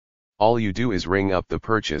 All you do is ring up the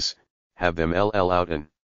purchase, have them LL out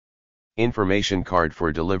an information card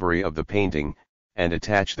for delivery of the painting, and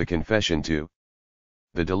attach the confession to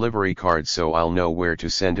the delivery card so I'll know where to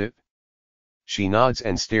send it. She nods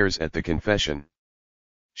and stares at the confession.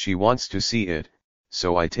 She wants to see it,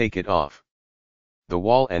 so I take it off the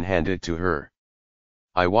wall and hand it to her.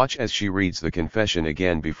 I watch as she reads the confession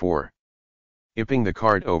again before ipping the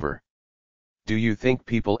card over. Do you think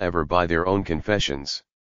people ever buy their own confessions?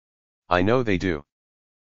 I know they do.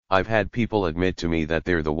 I've had people admit to me that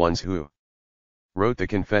they're the ones who wrote the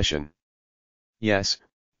confession. Yes,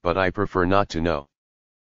 but I prefer not to know.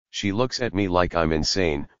 She looks at me like I'm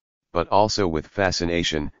insane, but also with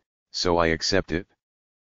fascination, so I accept it.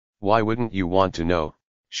 Why wouldn't you want to know?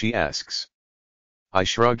 She asks. I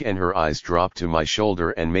shrug and her eyes drop to my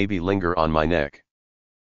shoulder and maybe linger on my neck.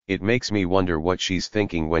 It makes me wonder what she's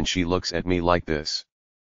thinking when she looks at me like this.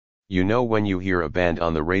 You know when you hear a band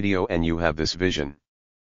on the radio and you have this vision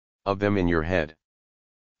of them in your head?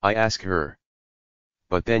 I ask her.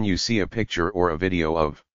 But then you see a picture or a video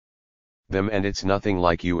of them and it's nothing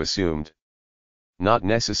like you assumed. Not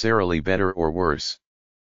necessarily better or worse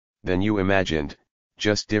than you imagined,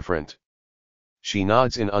 just different. She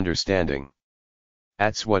nods in understanding.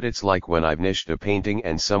 That's what it's like when I've nished a painting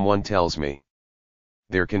and someone tells me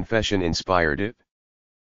their confession inspired it.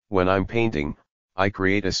 When I'm painting, I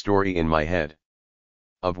create a story in my head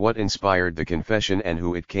of what inspired the confession and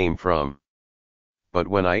who it came from. But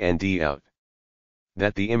when I ND out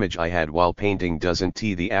that the image I had while painting doesn't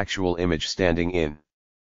tee the actual image standing in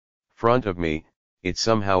front of me, it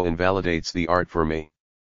somehow invalidates the art for me.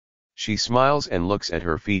 She smiles and looks at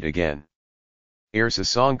her feet again. Here's a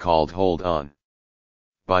song called Hold On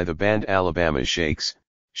by the band Alabama Shakes,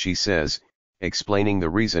 she says, explaining the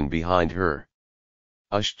reason behind her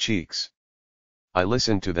hushed cheeks. I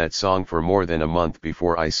listened to that song for more than a month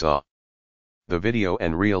before I saw the video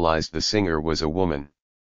and realized the singer was a woman.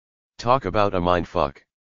 Talk about a mindfuck.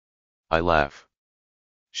 I laugh.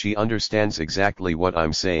 She understands exactly what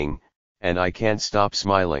I'm saying, and I can't stop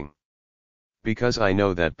smiling. Because I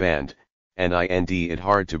know that band, and I find it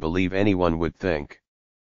hard to believe anyone would think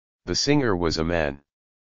the singer was a man.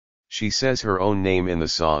 She says her own name in the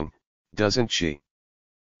song, doesn't she?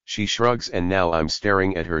 She shrugs and now I'm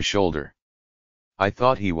staring at her shoulder. I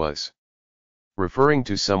thought he was referring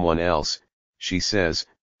to someone else, she says,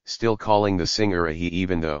 still calling the singer a he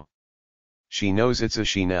even though she knows it's a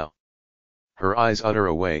she now. Her eyes utter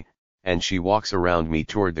away, and she walks around me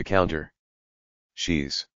toward the counter.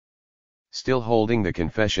 She's still holding the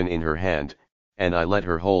confession in her hand, and I let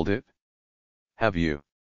her hold it. Have you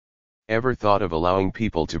ever thought of allowing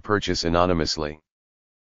people to purchase anonymously?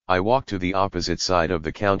 I walk to the opposite side of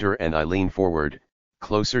the counter and I lean forward,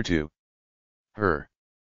 closer to her.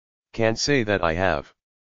 Can't say that I have.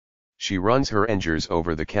 She runs her fingers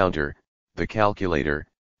over the counter, the calculator,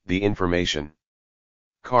 the information.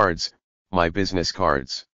 Cards, my business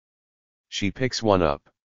cards. She picks one up.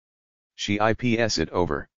 She IPS it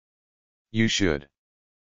over. You should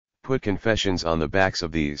put confessions on the backs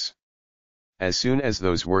of these. As soon as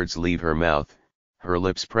those words leave her mouth, her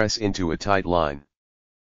lips press into a tight line.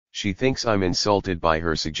 She thinks I'm insulted by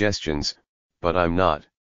her suggestions, but I'm not.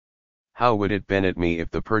 How would it benefit me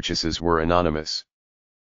if the purchases were anonymous?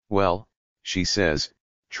 Well, she says,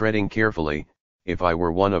 treading carefully, if I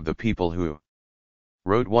were one of the people who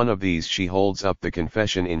wrote one of these. She holds up the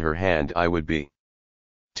confession in her hand. I would be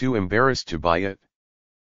too embarrassed to buy it.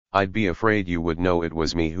 I'd be afraid you would know it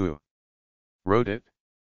was me who wrote it.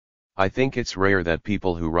 I think it's rare that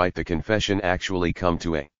people who write the confession actually come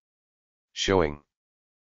to a showing.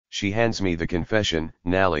 She hands me the confession,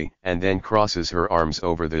 Nally, and then crosses her arms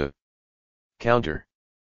over the counter.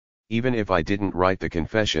 Even if I didn't write the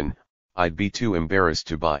confession, I'd be too embarrassed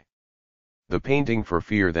to buy the painting for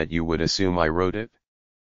fear that you would assume I wrote it.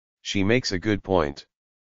 She makes a good point.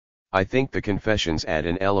 I think the confessions add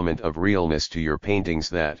an element of realness to your paintings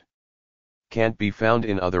that can't be found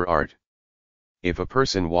in other art. If a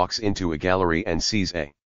person walks into a gallery and sees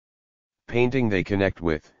a painting they connect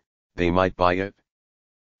with, they might buy it.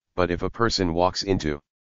 But if a person walks into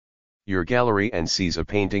your gallery and sees a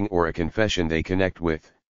painting or a confession they connect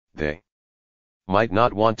with, they might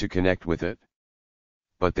not want to connect with it.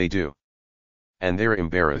 But they do. And they're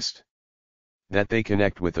embarrassed that they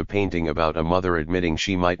connect with a painting about a mother admitting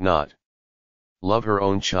she might not love her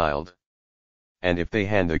own child. And if they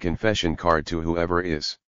hand the confession card to whoever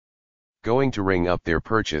is going to ring up their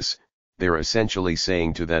purchase, they're essentially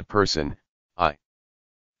saying to that person, I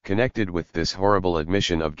connected with this horrible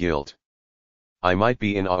admission of guilt. I might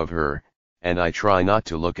be in awe of her, and I try not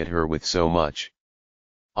to look at her with so much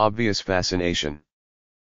obvious fascination.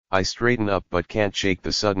 I straighten up but can't shake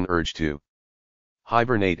the sudden urge to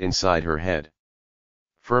hibernate inside her head.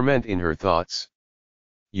 Ferment in her thoughts.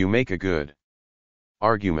 You make a good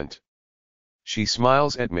argument. She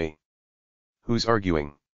smiles at me. Who's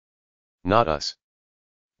arguing? Not us.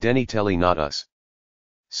 Denny Telly, not us.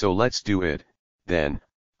 So let's do it, then,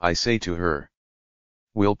 I say to her.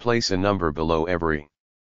 We'll place a number below every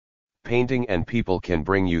painting and people can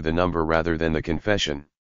bring you the number rather than the confession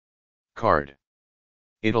card.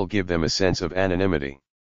 It'll give them a sense of anonymity.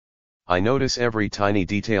 I notice every tiny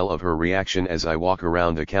detail of her reaction as I walk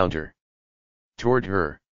around the counter toward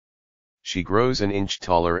her. She grows an inch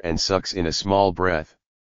taller and sucks in a small breath.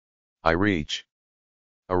 I reach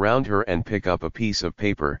around her and pick up a piece of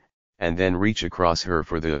paper, and then reach across her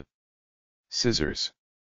for the scissors.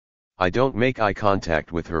 I don't make eye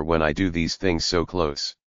contact with her when I do these things so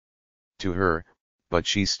close to her, but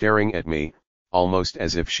she's staring at me, almost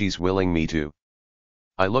as if she's willing me to.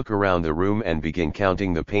 I look around the room and begin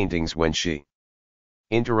counting the paintings when she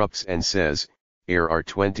interrupts and says, "Here are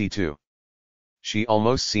 22. She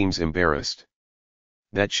almost seems embarrassed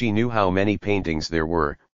that she knew how many paintings there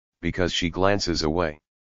were, because she glances away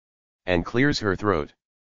and clears her throat.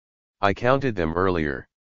 I counted them earlier,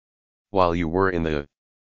 while you were in the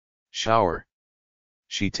shower.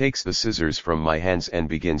 She takes the scissors from my hands and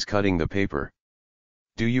begins cutting the paper.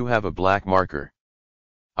 Do you have a black marker?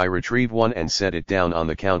 I retrieve one and set it down on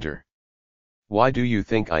the counter. Why do you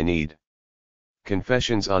think I need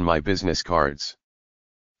confessions on my business cards?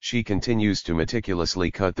 She continues to meticulously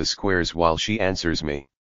cut the squares while she answers me.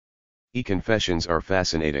 E-confessions are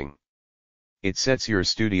fascinating. It sets your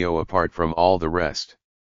studio apart from all the rest.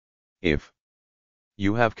 If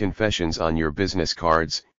you have confessions on your business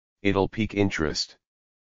cards, it'll pique interest.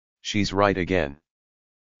 She's right again.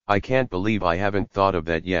 I can't believe I haven't thought of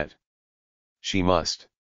that yet. She must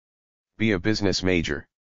be a business major.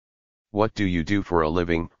 What do you do for a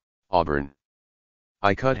living, Auburn?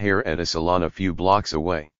 I cut hair at a salon a few blocks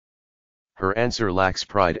away. Her answer lacks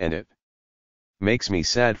pride and it makes me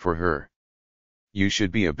sad for her. You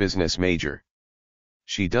should be a business major.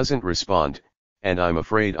 She doesn't respond, and I'm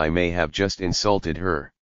afraid I may have just insulted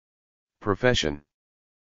her profession.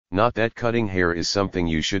 Not that cutting hair is something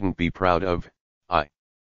you shouldn't be proud of, I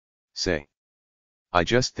say. I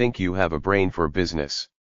just think you have a brain for business.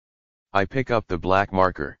 I pick up the black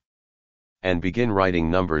marker and begin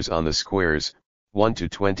writing numbers on the squares, 1 to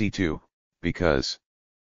 22, because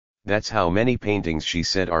that's how many paintings she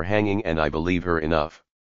said are hanging, and I believe her enough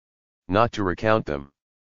not to recount them.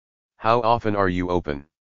 How often are you open?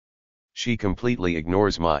 She completely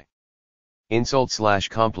ignores my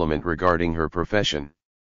insult/compliment regarding her profession.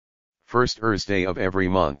 First Thursday of every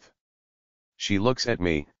month. She looks at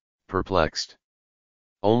me, perplexed.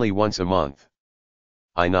 Only once a month.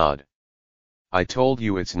 I nod. I told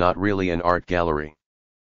you it's not really an art gallery.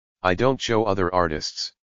 I don't show other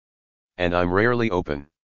artists. and I'm rarely open.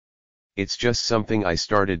 It's just something I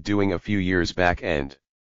started doing a few years back and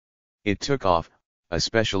it took off,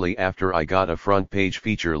 especially after I got a front page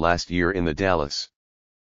feature last year in the Dallas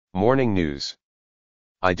Morning News.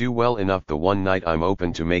 I do well enough the one night I'm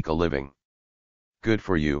open to make a living. Good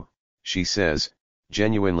for you, she says,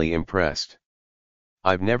 genuinely impressed.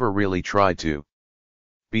 I've never really tried to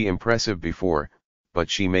be impressive before,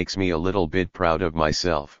 but she makes me a little bit proud of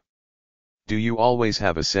myself. Do you always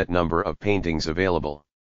have a set number of paintings available?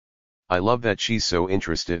 I love that she's so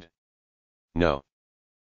interested. No.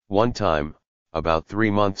 One time, about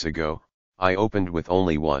 3 months ago, I opened with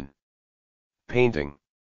only one painting.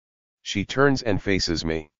 She turns and faces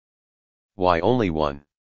me. Why only one?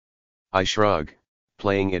 I shrug,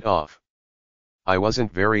 playing it off. I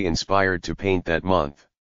wasn't very inspired to paint that month.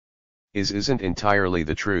 Isn't entirely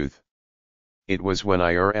the truth. It was when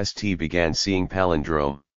I began seeing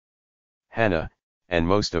palindrome Hannah, and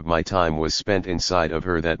most of my time was spent inside of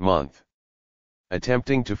her that month.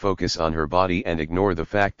 Attempting to focus on her body and ignore the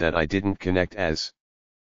fact that I didn't connect as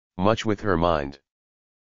much with her mind.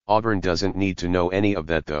 Auburn doesn't need to know any of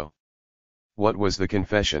that though. What was the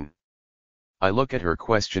confession? I look at her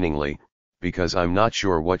questioningly, because I'm not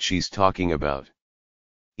sure what she's talking about.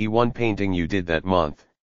 E1 painting you did that month,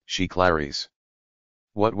 she claries.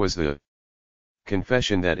 What was the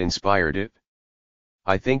confession that inspired it?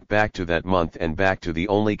 I think back to that month and back to the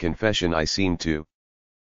only confession I seemed to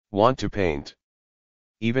want to paint.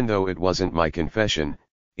 Even though it wasn't my confession,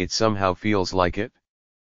 it somehow feels like it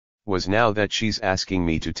was now that she's asking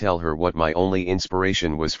me to tell her what my only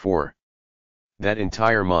inspiration was for that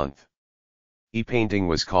entire month. E-painting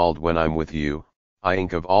was called When I'm With You, I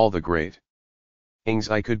think of all the great things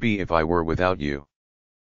I could be if I were without you.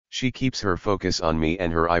 She keeps her focus on me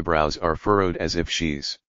and her eyebrows are furrowed as if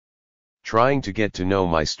she's trying to get to know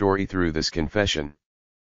my story through this confession.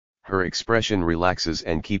 Her expression relaxes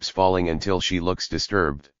and keeps falling until she looks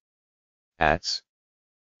disturbed. That's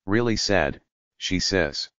really sad, she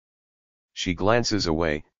says. She glances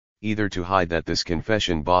away, either to hide that this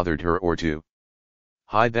confession bothered her or to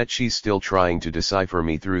hide that she's still trying to decipher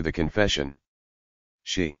me through the confession.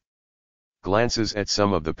 She glances at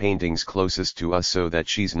some of the paintings closest to us so that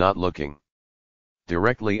she's not looking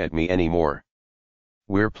directly at me anymore.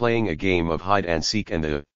 We're playing a game of hide and seek and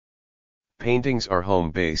the paintings are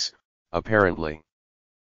home base, apparently.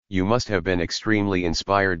 You must have been extremely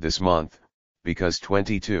inspired this month, because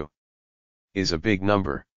 22 is a big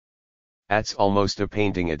number. That's almost a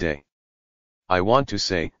painting a day. I want to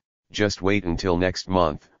say, just wait until next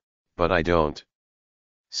month, but I don't.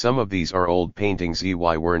 Some of these are old paintings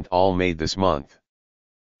weren't all made this month.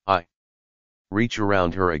 I reach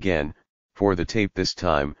around her again, for the tape this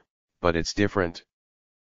time, but it's different.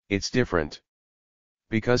 It's different.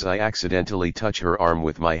 Because I accidentally touch her arm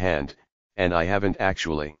with my hand, and I haven't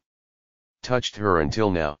actually touched her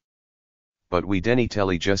until now. But we Denny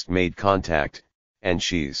just made contact, and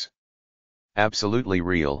she's absolutely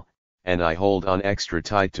real, and I hold on extra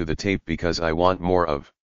tight to the tape because I want more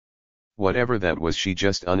of whatever that was she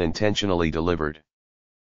just unintentionally delivered.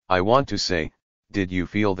 I want to say, did you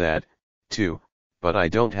feel that, too, but I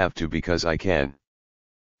don't have to because I can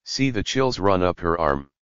see the chills run up her arm.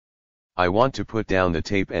 I want to put down the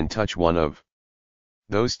tape and touch one of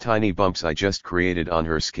those tiny bumps I just created on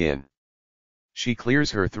her skin. She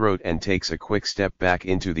clears her throat and takes a quick step back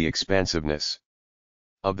into the expansiveness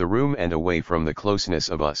of the room and away from the closeness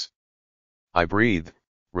of us. I breathe,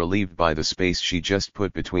 relieved by the space she just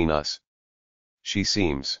put between us. She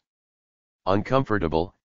seems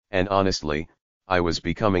uncomfortable, and honestly, I was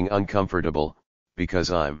becoming uncomfortable,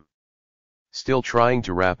 because I'm still trying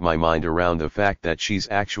to wrap my mind around the fact that she's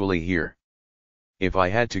actually here. If I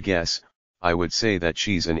had to guess, I would say that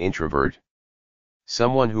she's an introvert.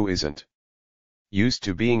 Someone who isn't used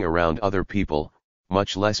to being around other people,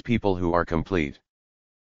 much less people who are complete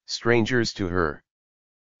strangers to her.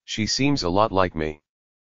 She seems a lot like me.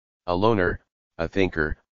 A loner, a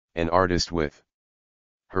thinker, an artist with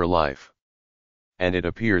her life. And it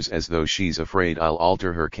appears as though she's afraid I'll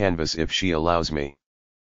alter her canvas if she allows me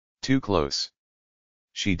too close.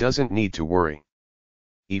 She doesn't need to worry.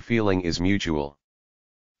 Feeling is mutual.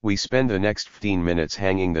 We spend the next 15 minutes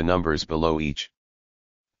hanging the numbers below each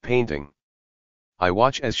painting. I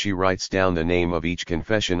watch as she writes down the name of each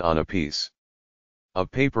confession on a piece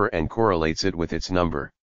of paper and correlates it with its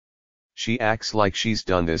number. She acts like she's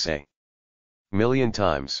done this a million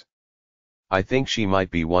times. I think she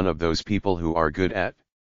might be one of those people who are good at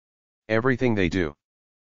everything they do.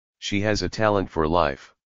 She has a talent for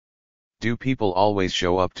life. Do people always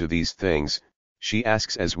show up to these things? She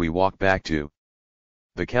asks as we walk back to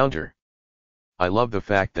the counter. I love the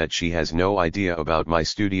fact that she has no idea about my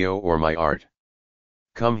studio or my art.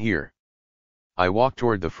 Come here. I walk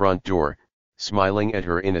toward the front door, smiling at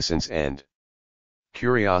her innocence and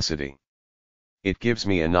curiosity. It gives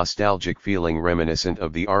me a nostalgic feeling reminiscent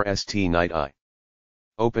of the RST night I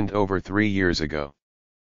opened over 3 years ago.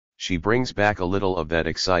 She brings back a little of that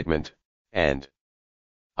excitement, and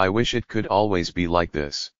I wish it could always be like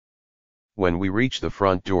this. When we reach the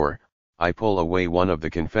front door, I pull away one of the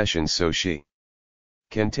confessions so she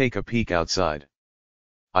can take a peek outside.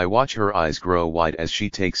 I watch her eyes grow wide as she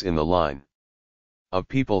takes in the line of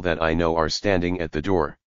people that I know are standing at the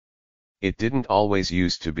door. It didn't always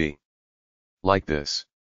used to be like this.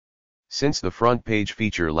 Since the front page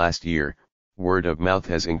feature last year, word of mouth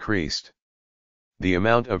has increased the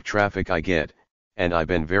amount of traffic I get, and I've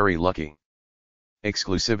been very lucky.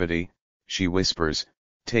 Exclusivity, she whispers,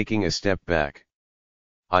 taking a step back.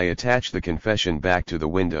 I attach the confession back to the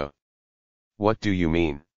window. What do you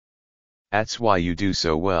mean? That's why you do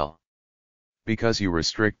so well. Because you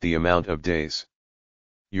restrict the amount of days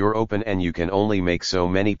you're open and you can only make so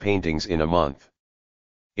many paintings in a month.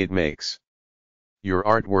 It makes your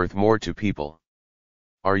art worth more to people.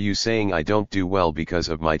 Are you saying I don't do well because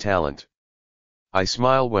of my talent? I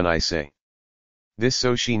smile when I say this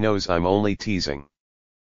so she knows I'm only teasing.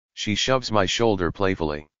 She shoves my shoulder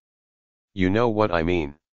playfully. You know what I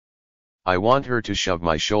mean. I want her to shove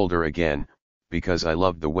my shoulder again, because I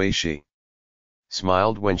loved the way she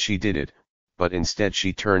smiled when she did it, but instead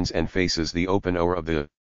she turns and faces the open door of the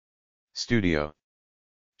studio.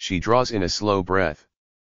 She draws in a slow breath.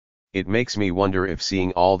 It makes me wonder if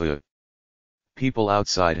seeing all the people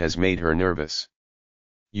outside has made her nervous.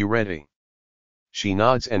 You ready? She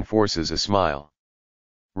nods and forces a smile.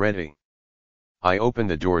 Ready. I open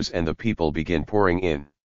the doors and the people begin pouring in.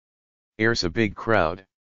 There's a big crowd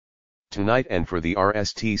tonight, and for the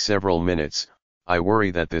RST several minutes, I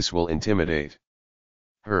worry that this will intimidate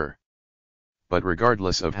her. But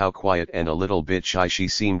regardless of how quiet and a little bit shy she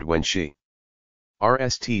seemed when she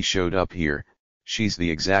RST showed up here, she's the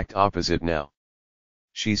exact opposite now.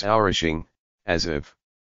 She's flourishing, as if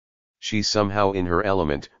she's somehow in her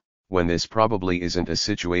element, when this probably isn't a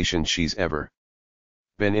situation she's ever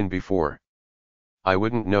been in before. I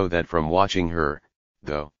wouldn't know that from watching her,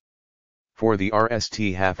 though. For the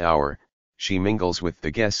RST half hour, she mingles with the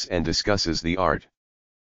guests and discusses the art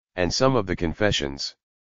and some of the confessions.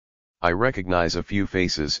 I recognize a few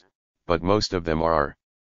faces, but most of them are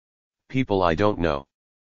people I don't know.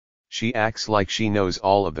 She acts like she knows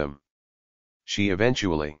all of them. She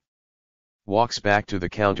eventually walks back to the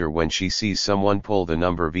counter when she sees someone pull the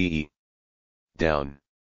number VE down.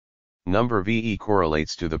 Number VE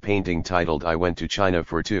correlates to the painting titled I Went to China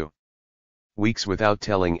for 2 weeks without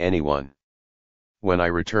telling anyone. When I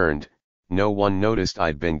returned, no one noticed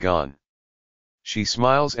I'd been gone. She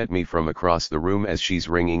smiles at me from across the room as she's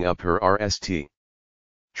ringing up her RST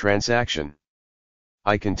transaction.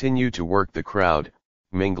 I continue to work the crowd,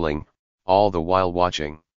 mingling, all the while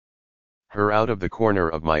watching her out of the corner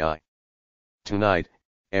of my eye. Tonight,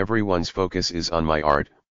 everyone's focus is on my art,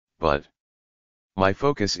 but my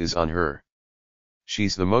focus is on her.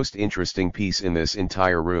 She's the most interesting piece in this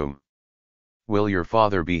entire room. Will your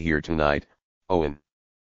father be here tonight, Owen?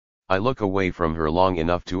 I look away from her long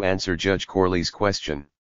enough to answer Judge Corley's question.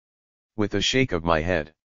 With a shake of my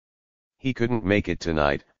head. He couldn't make it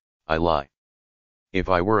tonight, I lie. If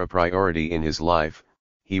I were a priority in his life,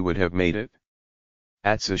 he would have made it.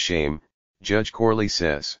 That's a shame, Judge Corley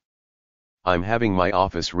says. I'm having my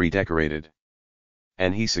office redecorated.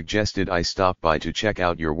 And he suggested I stop by to check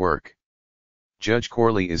out your work. Judge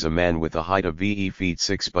Corley is a man with a height of VE feet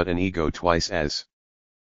 6 but an ego twice as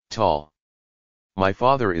tall. My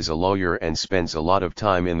father is a lawyer and spends a lot of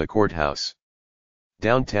time in the courthouse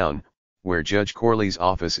downtown, where Judge Corley's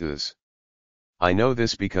office is. I know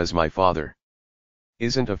this because my father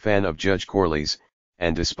isn't a fan of Judge Corley's,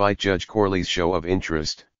 and despite Judge Corley's show of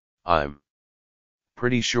interest, I'm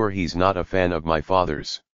pretty sure he's not a fan of my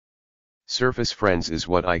father's. Surface friends is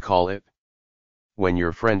what I call it. When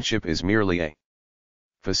your friendship is merely a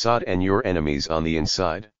facade and you're enemies on the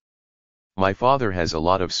inside. My father has a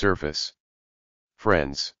lot of surface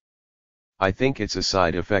friends. I think it's a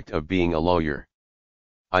side effect of being a lawyer.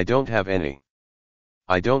 I don't have any.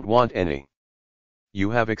 I don't want any.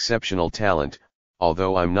 You have exceptional talent,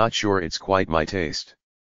 although I'm not sure it's quite my taste.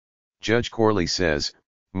 Judge Corley says,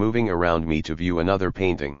 moving around me to view another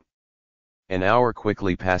painting. An hour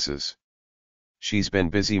quickly passes. She's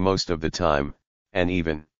been busy most of the time, and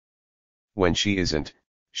even when she isn't,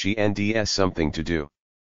 she NDS something to do.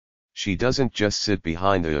 She doesn't just sit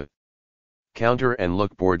behind the counter and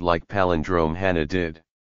look bored like Palindrome Hannah did.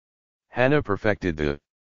 Hannah perfected the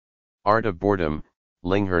art of boredom,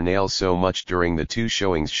 ling her nails so much during the 2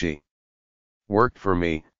 showings she worked for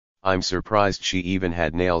me. I'm surprised she even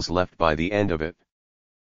had nails left by the end of it.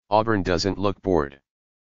 Auburn doesn't look bored.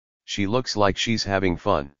 She looks like she's having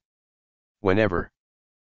fun. Whenever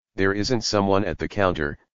there isn't someone at the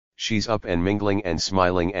counter, she's up and mingling and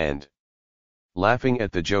smiling and laughing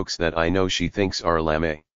at the jokes that I know she thinks are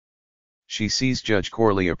lame. She sees Judge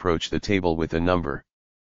Corley approach the table with a number.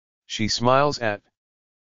 She smiles at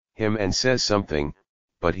him and says something,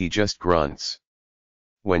 but he just grunts.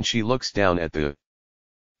 When she looks down at the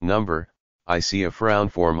number, I see a frown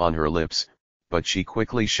form on her lips, but she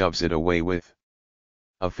quickly shoves it away with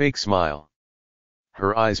a fake smile.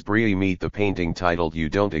 Her eyes brilliantly meet the painting titled "You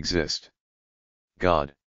Don't Exist,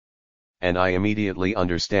 God." And I immediately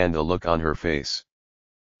understand the look on her face.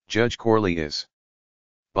 Judge Corley is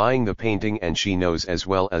buying the painting, and she knows as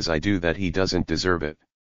well as I do that he doesn't deserve it.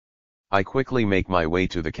 I quickly make my way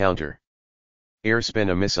to the counter. There's been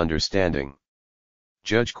a misunderstanding.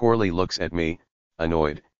 Judge Corley looks at me,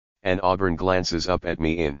 annoyed, and Auburn glances up at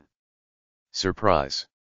me in surprise.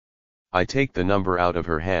 I take the number out of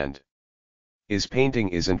her hand. His painting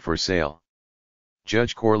isn't for sale.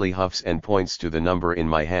 Judge Corley huffs and points to the number in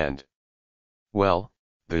my hand. Well,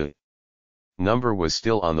 the number was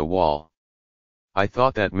still on the wall. I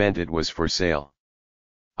thought that meant it was for sale.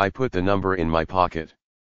 I put the number in my pocket.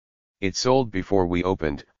 It sold before we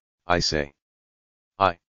opened, I say.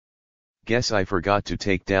 I guess I forgot to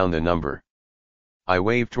take down the number. I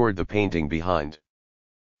wave toward the painting behind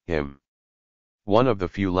him. One of the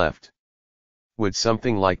few left. Would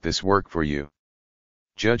something like this work for you?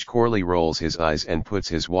 Judge Corley rolls his eyes and puts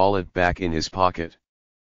his wallet back in his pocket.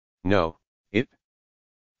 No, it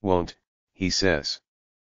won't, he says.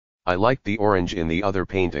 I like the orange in the other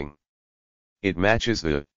painting. It matches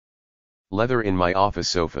the leather in my office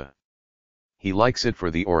sofa. He likes it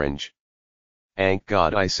for the orange. Thank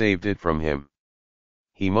God I saved it from him.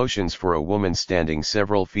 He motions for a woman standing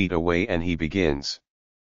several feet away and he begins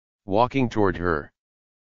walking toward her.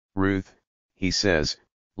 Ruth, he says,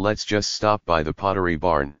 let's just stop by the Pottery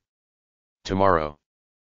Barn tomorrow.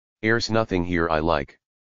 There's nothing here I like.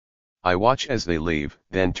 I watch as they leave,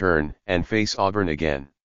 then turn and face Auburn again.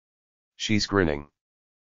 She's grinning.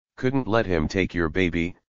 Couldn't let him take your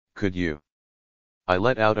baby, could you? I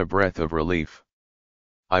let out a breath of relief.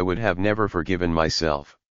 I would have never forgiven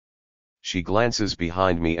myself. She glances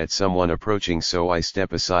behind me at someone approaching, so I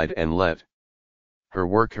step aside and let her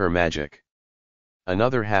work her magic.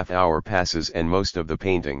 Another half hour passes and most of the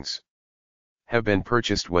paintings have been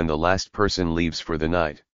purchased when the last person leaves for the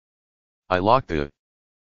night. I lock the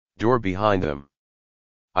door behind them.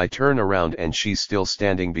 I turn around and she's still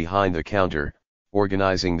standing behind the counter,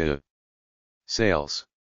 organizing the sales.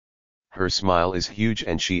 Her smile is huge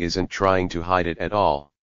and she isn't trying to hide it at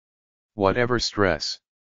all. Whatever stress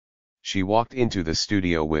she walked into the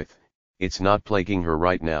studio with, it's not plaguing her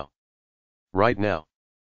right now. Right now,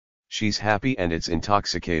 she's happy and it's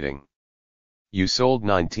intoxicating. You sold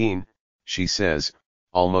 19, she says,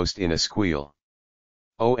 almost in a squeal.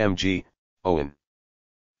 OMG, Owen.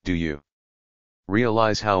 Do you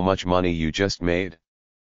realize how much money you just made?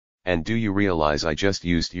 And do you realize I just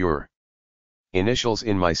used your initials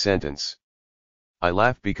in my sentence? I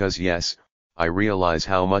laugh because yes, I realize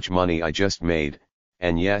how much money I just made,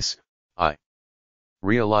 and yes, I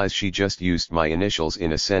realize she just used my initials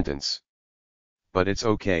in a sentence. But it's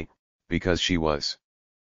okay, because she was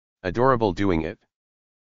adorable doing it.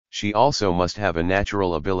 She also must have a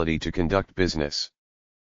natural ability to conduct business.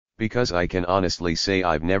 Because I can honestly say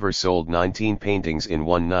I've never sold 19 paintings in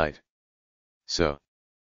one night. So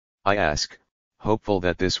I ask, hopeful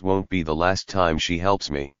that this won't be the last time she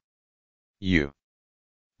helps me. You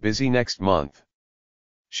busy next month?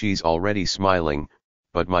 She's already smiling,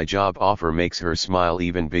 but my job offer makes her smile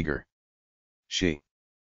even bigger. She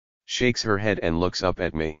shakes her head and looks up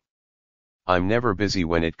at me. I'm never busy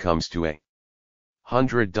when it comes to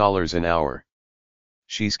 $100 an hour.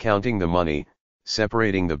 She's counting the money,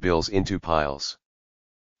 separating the bills into piles.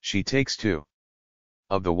 She takes 2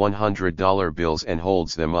 of the $100 bills and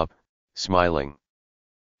holds them up, smiling.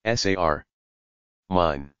 SAR.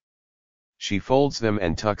 Mine. She folds them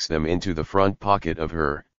and tucks them into the front pocket of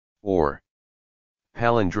her, or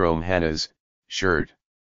palindrome Hannah's, shirt.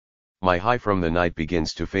 My high from the night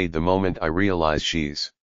begins to fade the moment I realize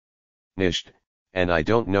she's nished, and I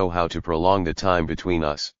don't know how to prolong the time between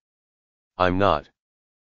us. I'm not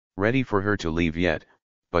ready for her to leave yet,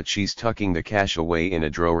 but she's tucking the cash away in a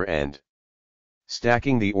drawer and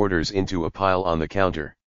stacking the orders into a pile on the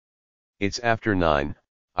counter. It's after 9,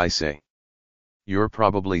 I say. You're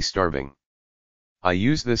probably starving. I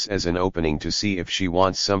use this as an opening to see if she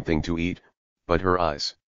wants something to eat, but her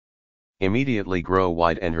eyes immediately grow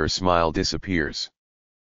wide and her smile disappears.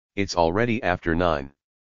 It's already after 9.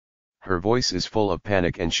 Her voice is full of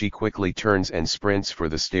panic and she quickly turns and sprints for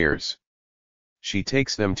the stairs. She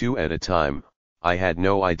takes them 2 at a time. I had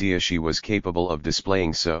no idea she was capable of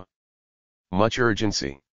displaying so much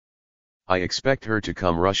urgency. I expect her to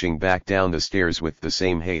come rushing back down the stairs with the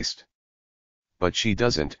same haste. But she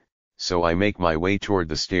doesn't, so I make my way toward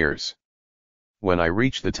the stairs. When I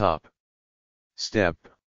reach the top step,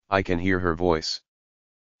 I can hear her voice.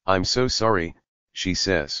 "I'm so sorry," she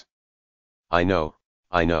says. I know.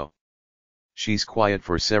 She's quiet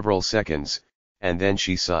for several seconds, and then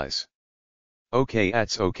she sighs. "Okay,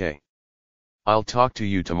 that's okay. I'll talk to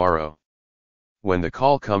you tomorrow." When the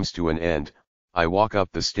call comes to an end, I walk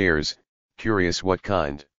up the stairs, curious what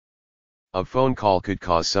kind of phone call could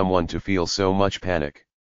cause someone to feel so much panic.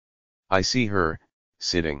 I see her,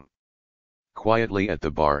 sitting quietly at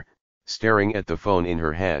the bar, staring at the phone in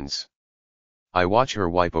her hands. I watch her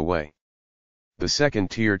wipe away the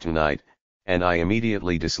second tear tonight, and I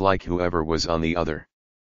immediately dislike whoever was on the other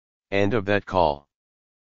end of that call.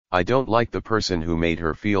 I don't like the person who made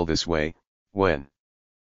her feel this way, when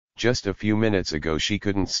just a few minutes ago she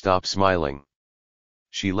couldn't stop smiling.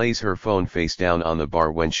 She lays her phone face down on the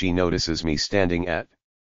bar when she notices me standing at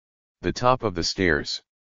the top of the stairs.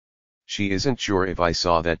 She isn't sure if I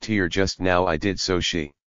saw that tear just now. I did, so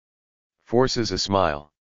she forces a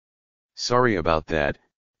smile. "Sorry about that,"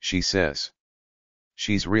 she says.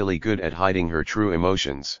 She's really good at hiding her true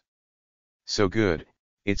emotions. So good,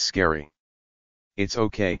 it's scary. "It's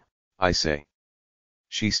okay," I say.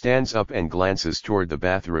 She stands up and glances toward the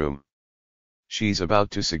bathroom. She's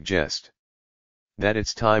about to suggest that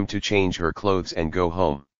it's time to change her clothes and go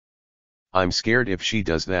home. I'm scared if she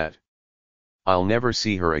does that, I'll never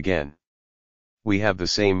see her again. We have the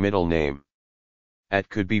same middle name. It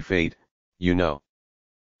could be fate, you know.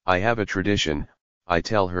 I have a tradition, I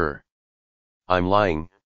tell her. I'm lying,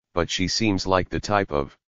 but she seems like the type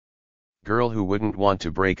of girl who wouldn't want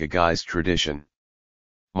to break a guy's tradition.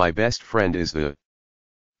 My best friend is the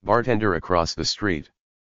bartender across the street.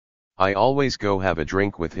 I always go have a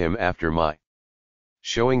drink with him after my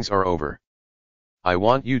showings are over. "I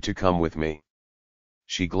want you to come with me."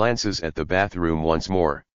 She glances at the bathroom once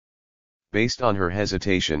more. Based on her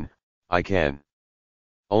hesitation, I can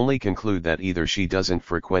only conclude that either she doesn't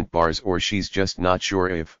frequent bars or she's just not sure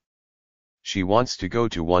if she wants to go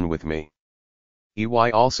to one with me.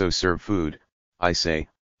 "EY also serve food," I say,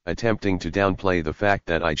 attempting to downplay the fact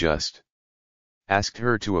that I just asked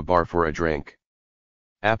her to a bar for a drink.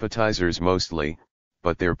 "Appetizers mostly,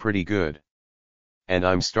 but they're pretty good. And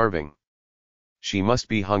I'm starving." She must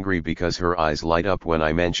be hungry because her eyes light up when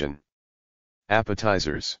I mention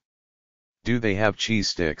appetizers. "Do they have cheese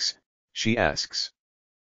sticks?" she asks.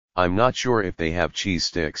 I'm not sure if they have cheese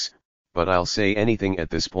sticks, but I'll say anything at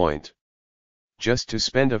this point, just to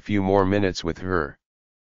spend a few more minutes with her.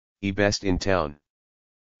 Best in town."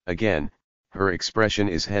 Again, her expression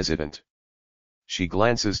is hesitant. She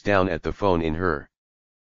glances down at the phone in her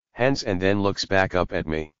hands and then looks back up at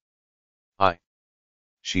me.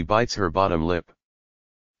 She bites her bottom lip.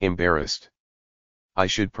 Embarrassed. I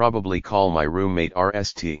should probably call my roommate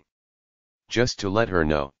RST. Just to let her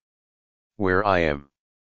know where I am.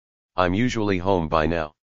 I'm usually home by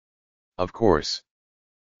now. Of course.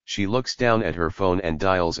 She looks down at her phone and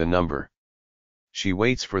dials a number. She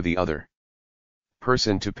waits for the other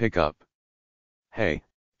person to pick up. "Hey,"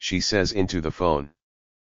 she says into the phone.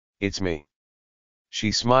 "It's me."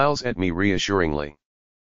 She smiles at me reassuringly.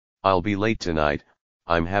 "I'll be late tonight,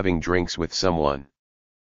 I'm having drinks with someone."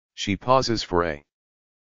 She pauses for a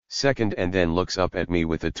second and then looks up at me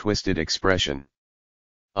with a twisted expression.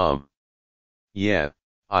 Yeah,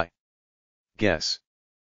 I guess.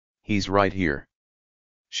 He's right here."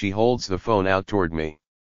 She holds the phone out toward me.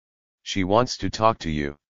 "She wants to talk to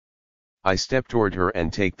you." I step toward her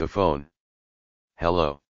and take the phone.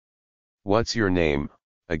 "Hello. What's your name?"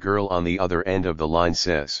 a girl on the other end of the line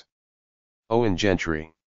says. "Owen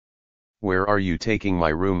Gentry." "Where are you taking my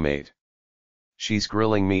roommate?" She's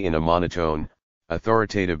grilling me in a monotone,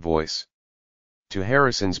 authoritative voice. "To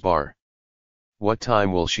Harrison's bar." "What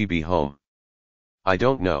time will she be home?" "I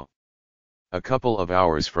don't know. A couple of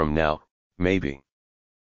hours from now, maybe."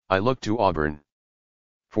 I look to Auburn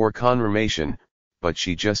for confirmation, but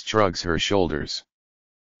she just shrugs her shoulders.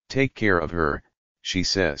 "Take care of her," she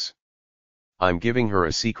says. I'm giving her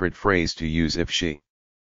a secret phrase to use if she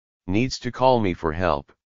needs to call me for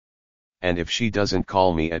help. And if she doesn't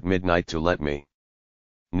call me at midnight to let me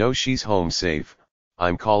know she's home safe,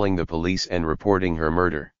 I'm calling the police and reporting her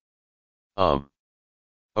murder.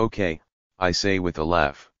 Okay, I say with a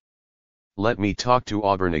laugh. Let me talk to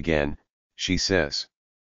Auburn again, she says.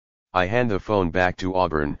 I hand the phone back to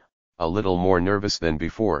Auburn, a little more nervous than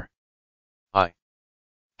before. I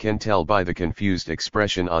can tell by the confused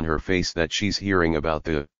expression on her face that she's hearing about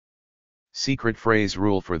the secret phrase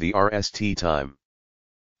rule for the RST time.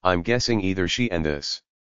 I'm guessing either she and this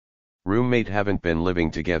roommate haven't been living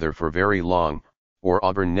together for very long, or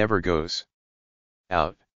Auburn never goes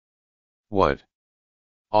out. What?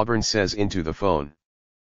 Auburn says into the phone.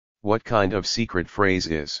 What kind of secret phrase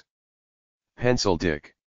is pencil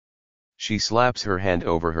dick? She slaps her hand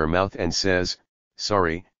over her mouth and says,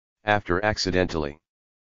 sorry, after accidentally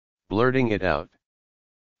blurting it out.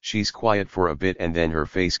 She's quiet for a bit and then her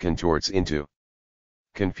face contorts into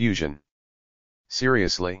confusion.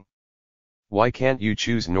 Seriously? Why can't you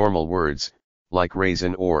choose normal words, like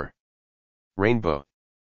raisin or rainbow?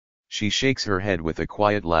 She shakes her head with a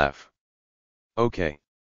quiet laugh. Okay.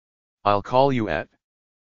 I'll call you at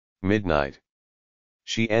midnight.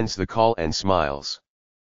 She ends the call and smiles.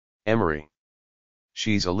 Emery.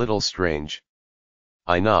 She's a little strange.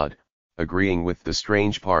 I nod, agreeing with the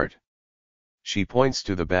strange part. She points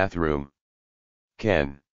to the bathroom.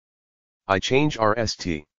 Can I change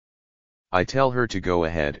RST? I tell her to go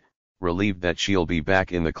ahead, relieved that she'll be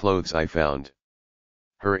back in the clothes I found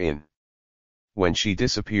her in. When she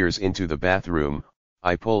disappears into the bathroom,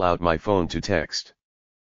 I pull out my phone to text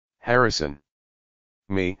Harrison.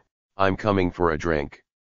 Me, I'm coming for a drink.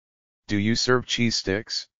 Do you serve cheese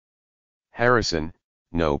sticks? Harrison,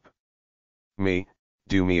 nope. Me,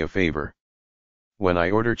 do me a favor. When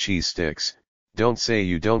I order cheese sticks, don't say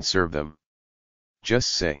you don't serve them.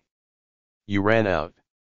 Just say you ran out.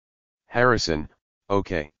 Harrison,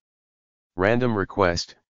 okay. Random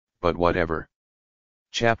request, but whatever.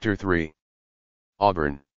 Chapter 3.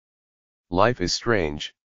 Auburn. Life is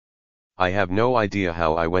strange. I have no idea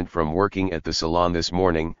how I went from working at the salon this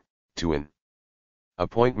morning, to an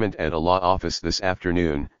appointment at a law office this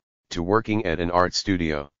afternoon, to working at an art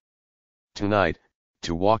studio tonight,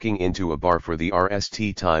 to walking into a bar for the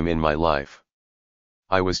RST time in my life.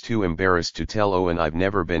 I was too embarrassed to tell Owen I've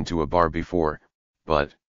never been to a bar before,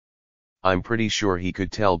 but I'm pretty sure he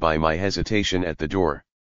could tell by my hesitation at the door.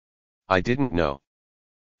 I didn't know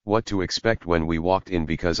what to expect when we walked in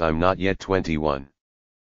because I'm not yet 21.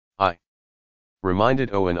 I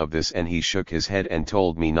reminded Owen of this and he shook his head and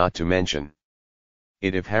told me not to mention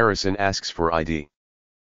it if Harrison asks for ID.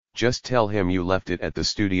 Just tell him you left it at the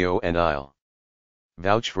studio and I'll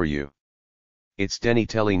vouch for you. It's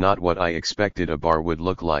definitely not what I expected a bar would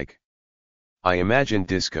look like. I imagined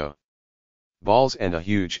disco balls and a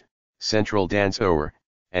huge central dance floor,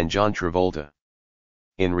 and John Travolta.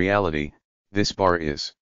 In reality, this bar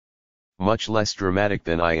is much less dramatic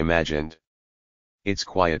than I imagined. It's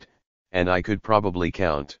quiet, and I could probably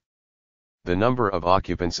count the number of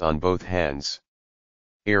occupants on both hands.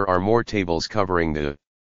 There are more tables covering the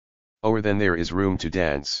floor than there is room to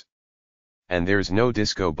dance. And there's no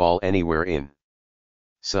disco ball anywhere in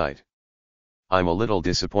sight. I'm a little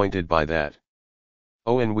disappointed by that.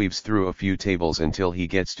 Owen weaves through a few tables until he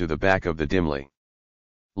gets to the back of the dimly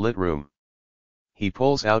lit room. He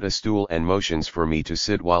pulls out a stool and motions for me to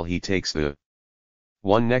sit while he takes the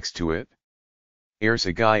one next to it. There's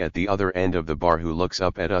a guy at the other end of the bar who looks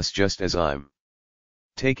up at us just as I'm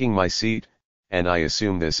taking my seat, and I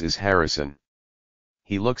assume this is Harrison.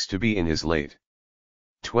 He looks to be in his late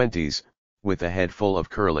 20s, with a head full of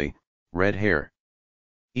curly, red hair.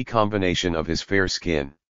 A combination of his fair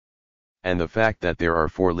skin and the fact that there are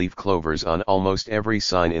 4-leaf clovers on almost every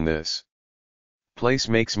sign in this place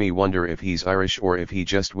makes me wonder if he's Irish or if he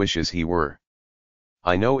just wishes he were.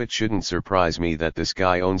 I know it shouldn't surprise me that this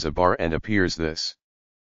guy owns a bar and appears this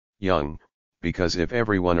young, because if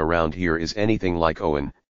everyone around here is anything like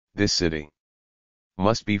Owen, this city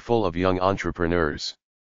must be full of young entrepreneurs.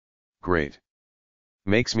 Great.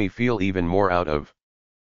 Makes me feel even more out of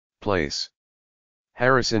place.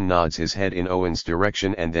 Harrison nods his head in Owen's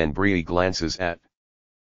direction and then briefly glances at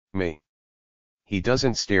me. He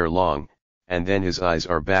doesn't stare long, and then his eyes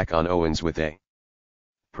are back on Owen's with a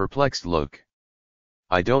perplexed look.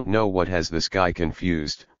 I don't know what has this guy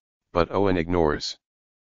confused, but Owen ignores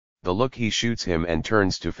the look he shoots him and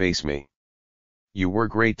turns to face me. You were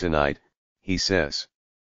great tonight, he says.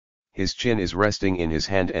 His chin is resting in his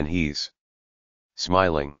hand and he's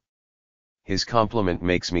smiling. His compliment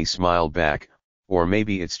makes me smile back, or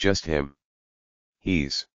maybe it's just him.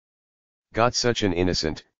 He's got such an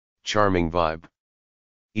innocent, charming vibe.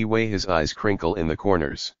 The way his eyes crinkle in the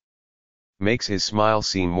corners makes his smile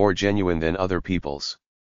seem more genuine than other people's.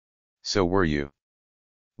 So were you.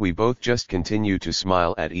 We both just continue to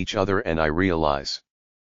smile at each other and I realize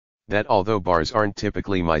that although bars aren't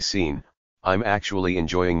typically my scene, I'm actually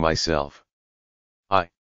enjoying myself. I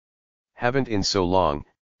haven't in so long,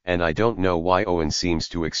 and I don't know why Owen seems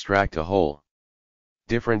to extract a whole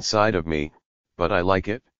different side of me, but I like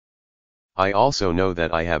it. I also know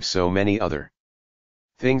that I have so many other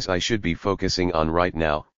things I should be focusing on right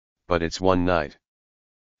now, but it's one night.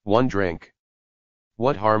 One drink.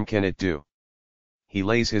 What harm can it do? He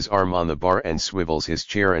lays his arm on the bar and swivels his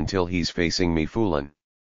chair until he's facing me foolin'.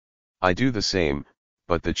 I do the same,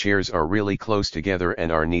 but the chairs are really close together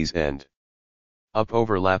and our knees end up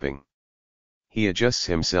overlapping. He adjusts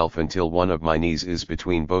himself until one of my knees is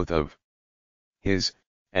between both of his,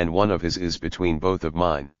 and one of his is between both of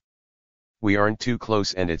mine. We aren't too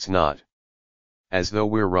close and it's not as though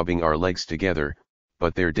we're rubbing our legs together,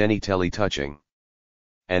 but they're denny-telly touching.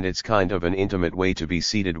 And it's kind of an intimate way to be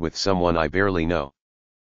seated with someone I barely know.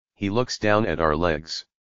 He looks down at our legs.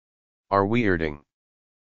 Are we earting?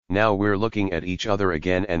 Now we're looking at each other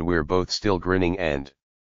again and we're both still grinning, and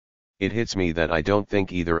it hits me that I don't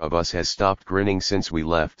think either of us has stopped grinning since we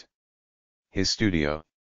left his studio.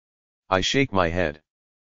 I shake my head.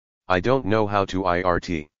 I don't know how to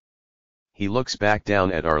IRT. He looks back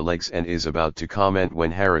down at our legs and is about to comment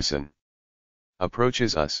when Harrison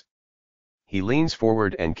approaches us. He leans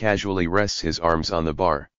forward and casually rests his arms on the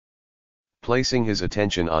bar, placing his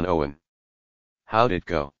attention on Owen. How'd it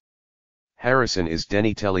go? Harrison is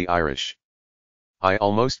denny-telly Irish. I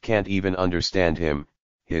almost can't even understand him,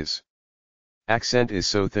 his accent is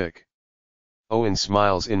so thick. Owen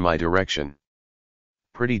smiles in my direction.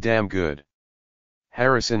 Pretty damn good.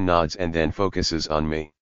 Harrison nods and then focuses on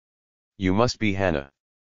me. You must be Hannah.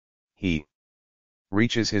 He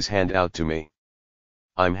reaches his hand out to me.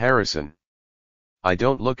 I'm Harrison. I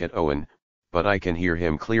don't look at Owen, but I can hear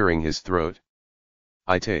him clearing his throat.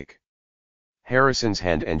 I take Harrison's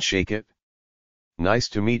hand and shake it. Nice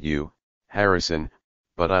to meet you, Harrison,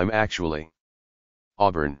 but I'm actually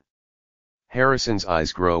Auburn. Harrison's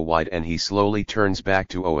eyes grow wide and he slowly turns back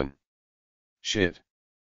to Owen. Shit.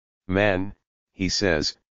 Man, he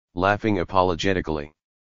says, laughing apologetically.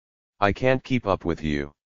 I can't keep up with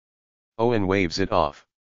you. Owen waves it off.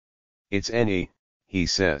 It's any, he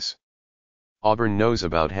says. Auburn knows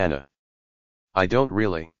about Hannah. I don't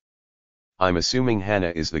really. I'm assuming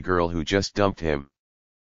Hannah is the girl who just dumped him.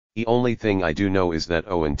 The only thing I do know is that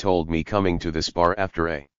Owen told me coming to this bar after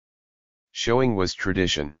a showing was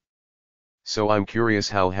tradition. So I'm curious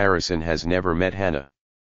how Harrison has never met Hannah.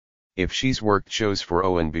 If she's worked shows for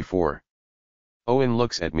Owen before. Owen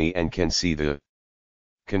looks at me and can see the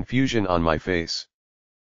confusion on my face.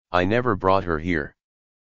 I never brought her here.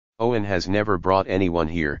 Owen has never brought anyone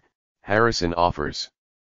here, Harrison offers.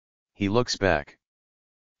 He looks back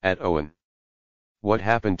at Owen. What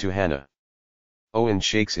happened to Hannah? Owen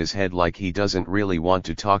shakes his head like he doesn't really want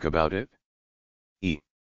to talk about it.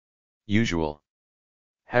 Usual.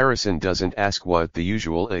 Harrison doesn't ask what the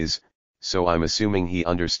usual is, so I'm assuming he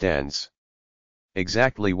understands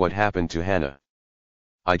exactly what happened to Hannah.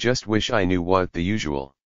 I just wish I knew what the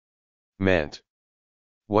usual meant.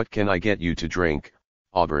 What can I get you to drink,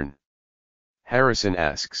 Auburn? Harrison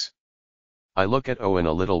asks. I look at Owen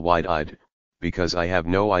a little wide-eyed, because I have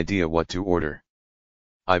no idea what to order.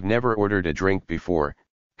 I've never ordered a drink before,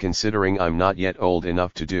 considering I'm not yet old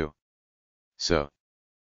enough to do so.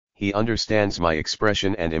 He understands my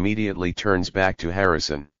expression and immediately turns back to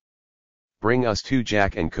Harrison. Bring us 2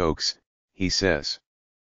 Jack and Cokes, he says.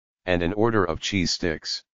 And an order of cheese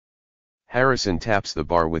sticks. Harrison taps the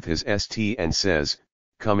bar with his ST and says,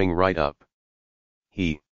 coming right up.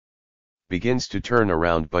 He begins to turn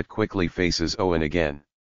around but quickly faces Owen again.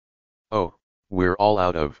 Oh, we're all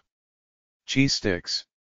out of cheese sticks.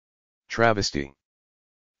 Travesty.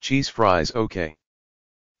 Cheese fries, okay.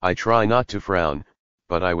 I try not to frown,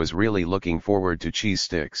 but I was really looking forward to cheese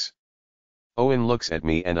sticks. Owen looks at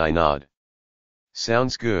me and I nod.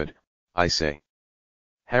 Sounds good, I say.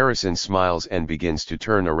 Harrison smiles and begins to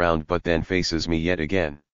turn around but then faces me yet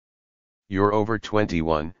again. You're over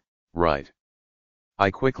 21, right?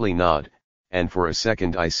 I quickly nod, and for a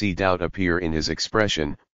second I see doubt appear in his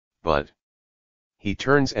expression, but he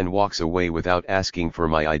turns and walks away without asking for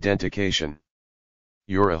my identification.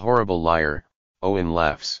 You're a horrible liar, Owen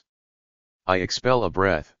laughs. I expel a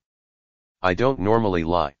breath. I don't normally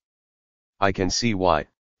lie. I can see why,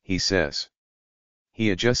 he says. He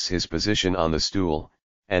adjusts his position on the stool,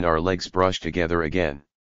 and our legs brush together again.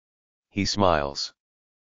 He smiles.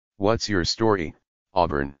 What's your story,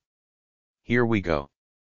 Auburn? Here we go.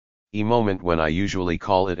 A moment when I usually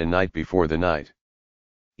call it a night before the night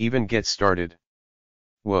even gets started.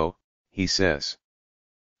 Whoa, he says.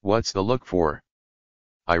 What's the look for?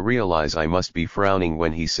 I realize I must be frowning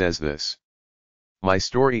when he says this. My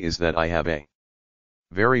story is that I have a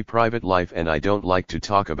very private life and I don't like to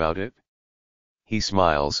talk about it. He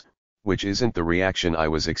smiles, which isn't the reaction I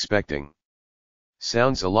was expecting.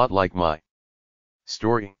 Sounds a lot like my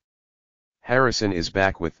story. Harrison is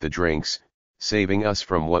back with the drinks, saving us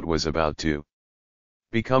from what was about to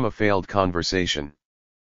become a failed conversation.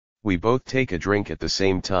 We both take a drink at the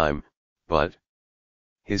same time, but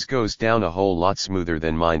his goes down a whole lot smoother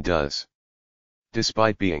than mine does.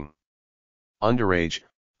 Despite being underage,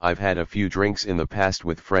 I've had a few drinks in the past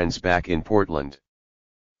with friends back in Portland.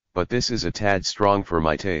 But this is a tad strong for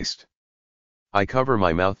my taste. I cover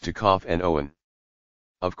my mouth to cough and Owen,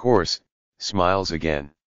 of course, smiles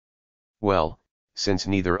again. Well, since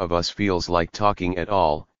neither of us feels like talking at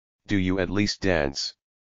all, do you at least dance?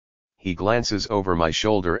 He glances over my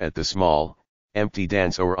shoulder at the small, empty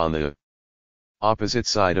dance oar on the opposite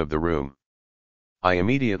side of the room. I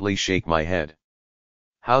immediately shake my head.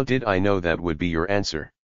 How did I know that would be your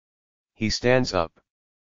answer? He stands up.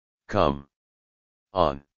 Come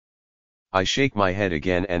on. I shake my head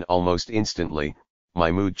again and almost instantly,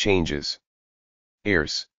 my mood changes.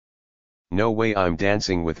 Ears. No way I'm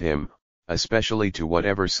dancing with him, especially to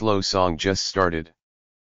whatever slow song just started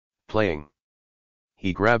playing.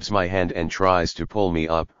 He grabs my hand and tries to pull me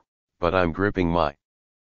up, but I'm gripping my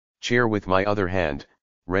chair with my other hand,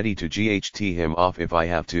 ready to GHT him off if I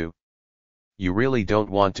have to. You really don't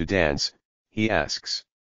want to dance? He asks.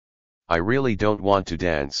 I really don't want to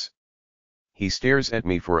dance. He stares at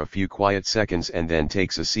me for a few quiet seconds and then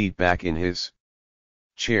takes a seat back in his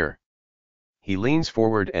chair. He leans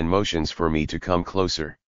forward and motions for me to come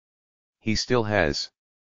closer. He still has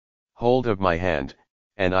hold of my hand,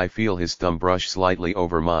 and I feel his thumb brush slightly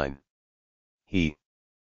over mine. He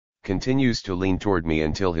continues to lean toward me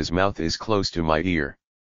until his mouth is close to my ear.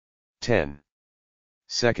 10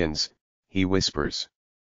 seconds, he whispers.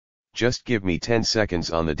 Just give me 10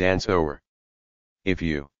 seconds on the dance oar. If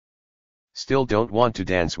you still don't want to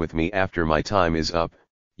dance with me after my time is up,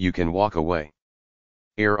 you can walk away.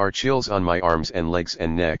 There are chills on my arms and legs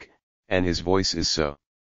and neck, and his voice is so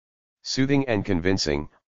soothing and convincing,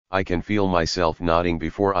 I can feel myself nodding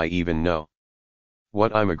before I even know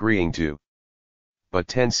what I'm agreeing to. But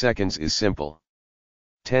 10 seconds is simple.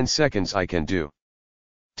 10 seconds I can do.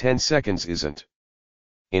 10 seconds isn't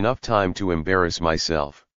enough time to embarrass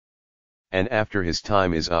myself. And after his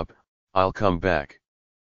time is up, I'll come back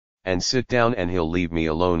and sit down and he'll leave me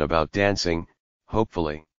alone about dancing,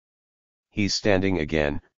 hopefully. He's standing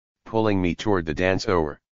again, pulling me toward the dance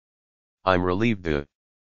oar. I'm relieved the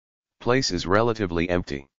place is relatively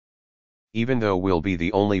empty. Even though we'll be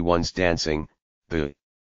the only ones dancing, the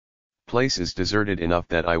place is deserted enough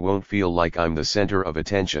that I won't feel like I'm the center of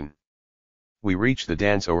attention. We reach the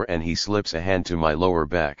dance oar and he slips a hand to my lower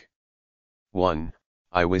back. 1,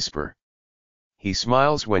 I whisper. He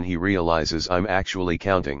smiles when he realizes I'm actually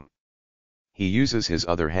counting. He uses his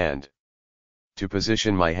other hand to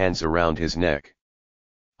position my hands around his neck.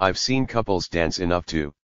 I've seen couples dance enough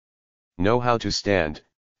to know how to stand,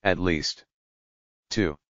 at least.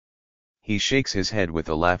 2. He shakes his head with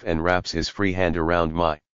a laugh and wraps his free hand around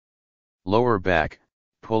my lower back,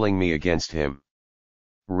 pulling me against him.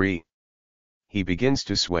 He begins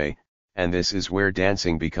to sway, and this is where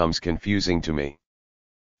dancing becomes confusing to me.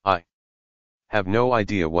 I have no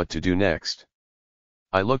idea what to do next.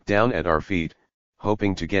 I look down at our feet,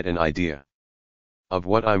 hoping to get an idea of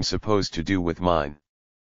what I'm supposed to do with mine.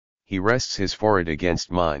 He rests his forehead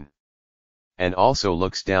against mine and also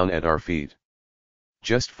looks down at our feet.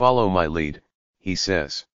 Just follow my lead, he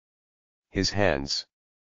says. His hands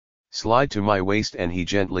slide to my waist and he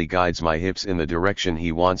gently guides my hips in the direction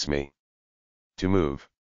he wants me to move.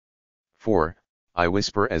 4, I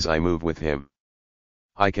whisper as I move with him.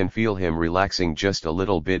 I can feel him relaxing just a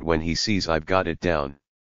little bit when he sees I've got it down.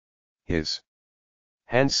 His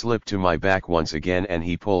hands slip to my back once again and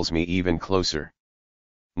he pulls me even closer.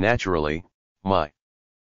 Naturally, my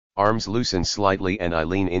arms loosen slightly and I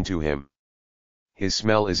lean into him. His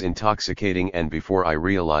smell is intoxicating and before I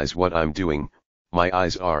realize what I'm doing, my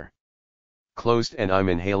eyes are closed and I'm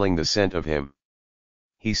inhaling the scent of him.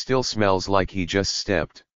 He still smells like he just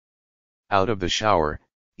stepped out of the shower,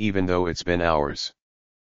 even though it's been hours.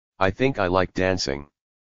 I think I like dancing.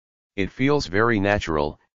 It feels very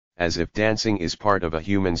natural, as if dancing is part of a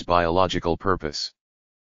human's biological purpose.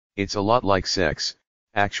 It's a lot like sex,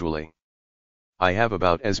 actually. I have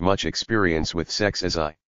about as much experience with sex as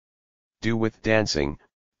I do with dancing,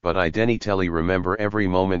 but I definitely remember every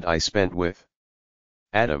moment I spent with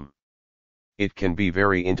Adam. It can be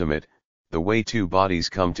very intimate, the way two bodies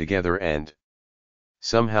come together and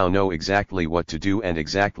Somehow know exactly what to do and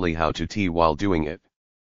exactly how to tee while doing it.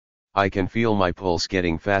 I can feel my pulse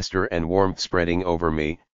getting faster and warmth spreading over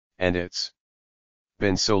me, and it's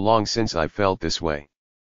been so long since I've felt this way.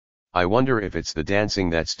 I wonder if it's the dancing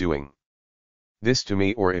that's doing this to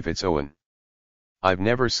me or if it's Owen. I've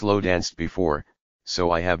never slow danced before, so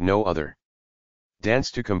I have no other dance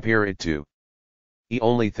to compare it to. The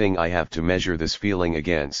only thing I have to measure this feeling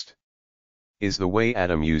against is the way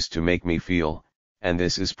Adam used to make me feel, and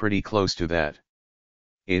this is pretty close to that.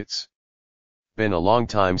 It's been a long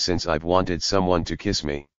time since I've wanted someone to kiss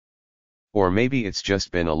me. Or maybe it's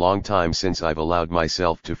just been a long time since I've allowed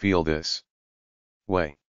myself to feel this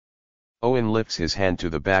way. Owen lifts his hand to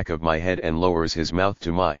the back of my head and lowers his mouth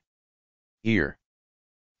to my ear.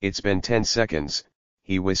 It's been 10 seconds,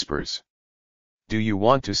 he whispers. Do you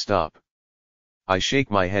want to stop? I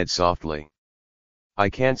shake my head softly. I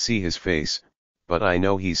can't see his face, but I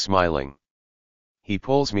know he's smiling. He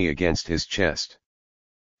pulls me against his chest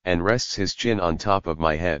and rests his chin on top of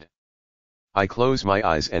my head. I close my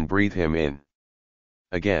eyes and breathe him in.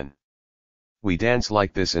 Again. We dance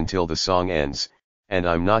like this until the song ends, and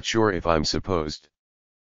I'm not sure if I'm supposed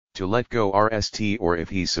to let go RST or if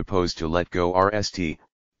he's supposed to let go RST,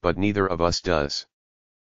 but neither of us does.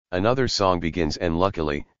 Another song begins and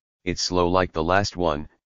luckily, it's slow like the last one,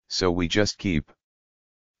 so we just keep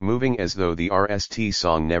moving as though the RST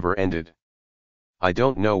song never ended. I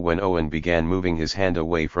don't know when Owen began moving his hand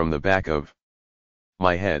away from the back of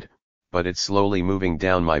my head, but it's slowly moving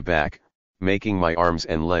down my back, making my arms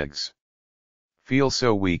and legs feel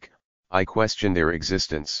so weak, I question their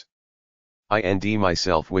existence. I and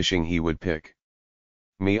myself wishing he would pick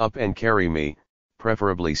me up and carry me,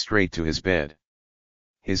 preferably straight to his bed.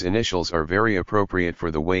 His initials are very appropriate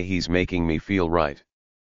for the way he's making me feel right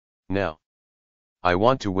now. I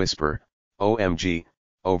want to whisper, OMG,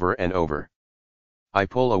 over and over. I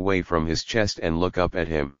pull away from his chest and look up at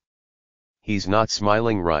him. He's not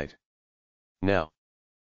smiling right now.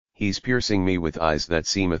 He's piercing me with eyes that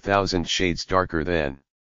seem 1,000 shades darker than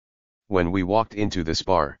when we walked into this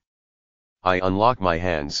bar. I unlock my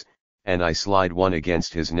hands, and I slide one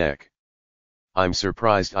against his neck. I'm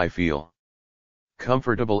surprised I feel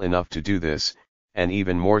comfortable enough to do this, and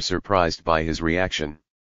even more surprised by his reaction.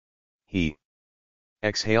 He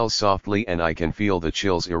exhales softly and I can feel the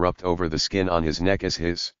chills erupt over the skin on his neck as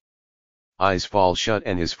his eyes fall shut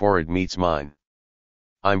and his forehead meets mine.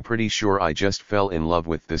 I'm pretty sure I just fell in love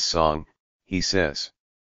with this song, he says.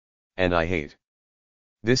 And I hate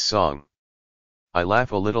this song. I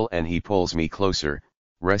laugh a little and he pulls me closer,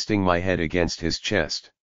 resting my head against his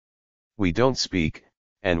chest. We don't speak,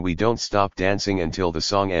 and we don't stop dancing until the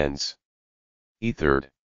song ends. The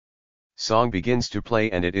third song begins to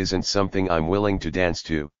play and it isn't something I'm willing to dance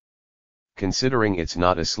to, considering it's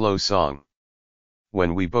not a slow song.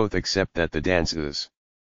 When we both accept that the dance is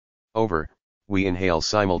over, we inhale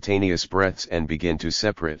simultaneous breaths and begin to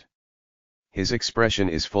separate. His expression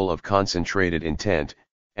is full of concentrated intent,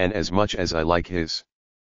 and as much as I like his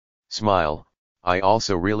smile, I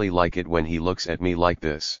also really like it when he looks at me like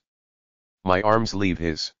this. My arms leave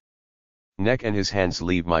his neck and his hands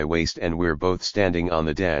leave my waist and we're both standing on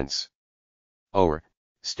the dance floor,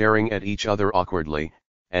 staring at each other awkwardly,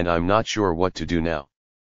 and I'm not sure what to do now.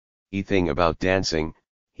 The thing about dancing,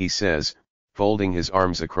 he says, folding his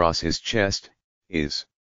arms across his chest, is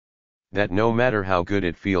that no matter how good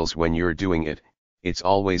it feels when you're doing it, it's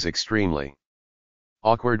always extremely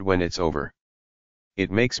awkward when it's over. It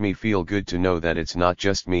makes me feel good to know that it's not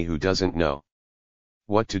just me who doesn't know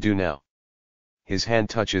what to do now. His hand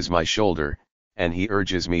touches my shoulder, and he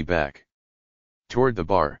urges me back toward the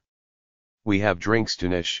bar. We have drinks to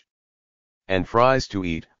finish and fries to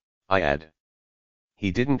eat, I add.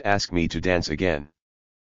 He didn't ask me to dance again.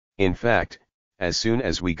 In fact, as soon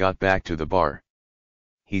as we got back to the bar,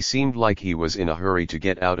 he seemed like he was in a hurry to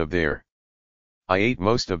get out of there. I ate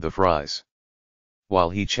most of the fries, while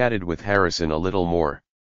he chatted with Harrison a little more.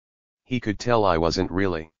 He could tell I wasn't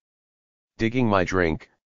really digging my drink,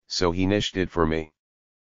 so he nished it for me.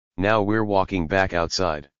 Now we're walking back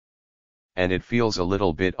outside. And it feels a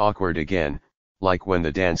little bit awkward again, like when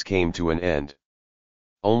the dance came to an end.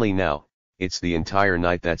 Only now, it's the entire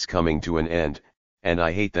night that's coming to an end, and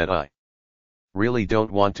I hate that I really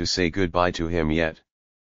don't want to say goodbye to him yet.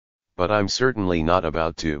 But I'm certainly not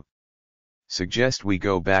about to suggest we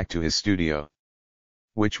go back to his studio.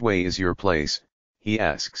 Which way is your place? He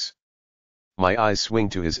asks. My eyes swing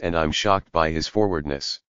to his and I'm shocked by his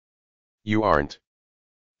forwardness. You aren't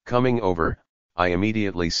coming over, I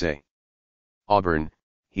immediately say. Auburn,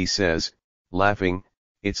 he says, laughing,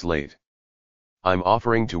 it's late. I'm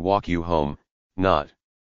offering to walk you home, not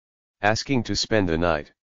Asking to spend the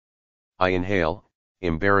night. I inhale,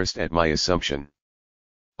 embarrassed at my assumption.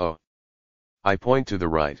 Oh. I point to the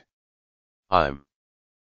right. I'm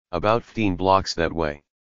about 15 blocks that way.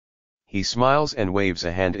 He smiles and waves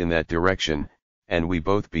a hand in that direction, and we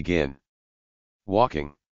both begin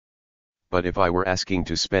walking. But if I were asking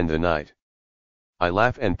to spend the night, I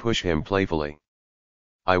laugh and push him playfully.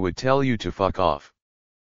 I would tell you to fuck off.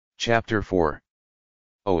 Chapter 4.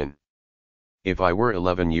 Owen. If I were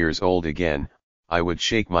 11 years old again, I would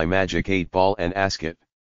shake my magic 8-ball and ask it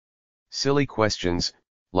silly questions,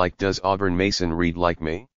 like does Auburn Mason read like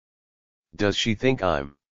me? Does she think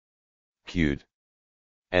I'm cute?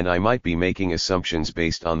 And I might be making assumptions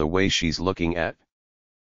based on the way she's looking at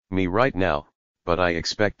me right now, but I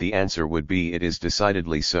expect the answer would be it is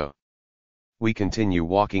decidedly so. We continue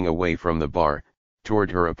walking away from the bar,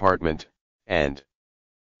 toward her apartment, and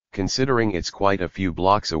considering it's quite a few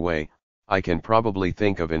blocks away, I can probably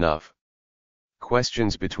think of enough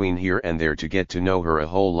questions between here and there to get to know her a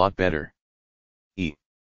whole lot better.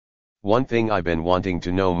 One thing I've been wanting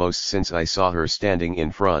to know most since I saw her standing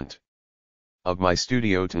in front of my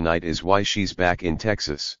studio tonight is why she's back in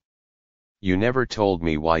Texas. You never told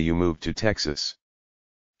me why you moved to Texas.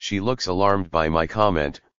 She looks alarmed by my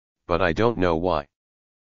comment, but I don't know why.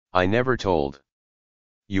 I never told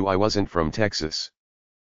you I wasn't from Texas.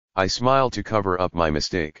 I smile to cover up my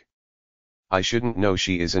mistake. I shouldn't know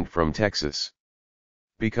she isn't from Texas.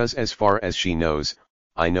 Because as far as she knows,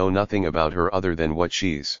 I know nothing about her other than what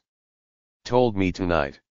she's told me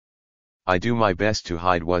tonight. I do my best to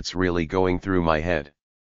hide what's really going through my head.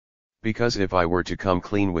 Because if I were to come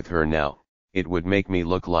clean with her now, it would make me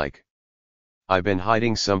look like I've been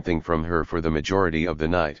hiding something from her for the majority of the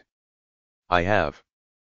night. I have.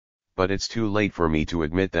 But it's too late for me to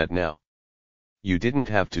admit that now. You didn't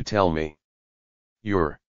have to tell me.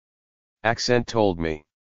 Your accent told me.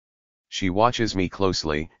 She watches me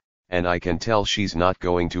closely, and I can tell she's not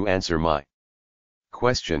going to answer my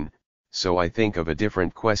question, so I think of a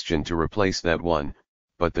different question to replace that one,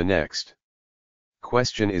 but the next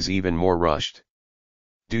question is even more rushed.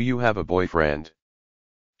 Do you have a boyfriend?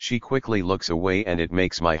 She quickly looks away and it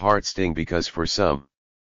makes my heart sting because for some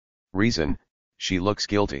reason, she looks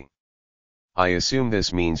guilty. I assume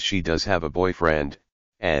this means she does have a boyfriend,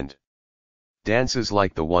 and dances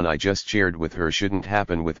like the one I just shared with her shouldn't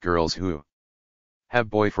happen with girls who have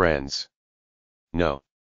boyfriends. No.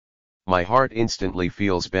 My heart instantly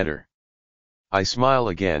feels better. I smile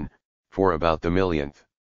again, for about the millionth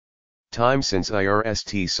time since I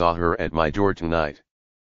saw her at my door tonight.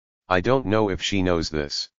 I don't know if she knows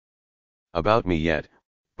this about me yet,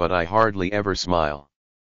 but I hardly ever smile.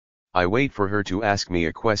 I wait for her to ask me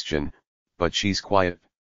a question, but she's quiet.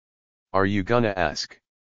 Are you gonna ask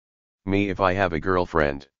me if I have a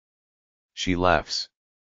girlfriend? She laughs.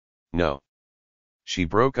 No. She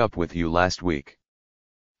broke up with you last week.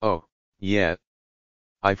 Oh, yeah.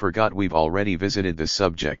 I forgot we've already visited the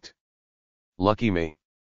subject. Lucky me.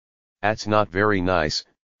 That's not very nice,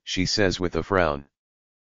 she says with a frown.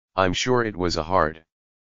 I'm sure it was a hard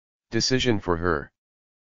decision for her.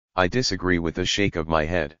 I disagree with a shake of my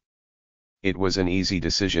head. It was an easy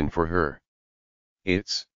decision for her.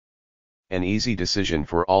 It's an easy decision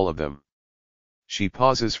for all of them. She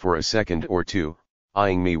pauses for a second or two,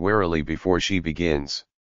 eyeing me warily before she begins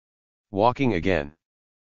walking again.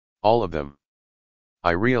 All of them.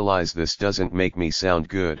 I realize this doesn't make me sound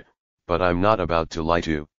good, but I'm not about to lie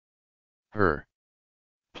to her.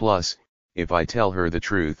 Plus, if I tell her the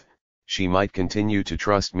truth, she might continue to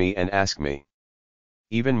trust me and ask me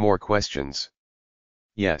even more questions.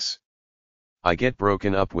 Yes. I get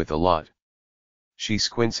broken up with a lot. She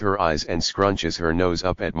squints her eyes and scrunches her nose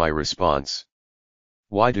up at my response.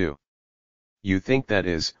 Why do you think that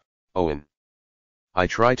is, Owen? I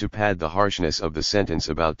try to pad the harshness of the sentence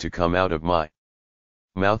about to come out of my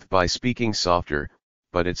mouth by speaking softer,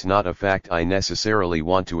 but it's not a fact I necessarily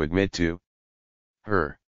want to admit to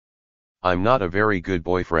her. I'm not a very good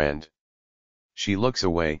boyfriend. She looks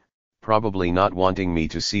away, probably not wanting me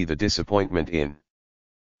to see the disappointment in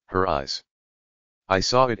her eyes. I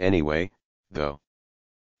saw it anyway, though.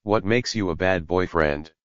 What makes you a bad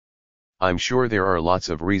boyfriend? I'm sure there are lots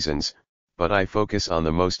of reasons, but I focus on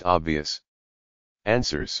the most obvious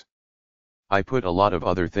answers. I put a lot of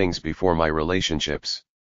other things before my relationships.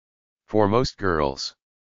 For most girls,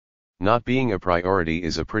 not being a priority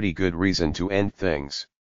is a pretty good reason to end things.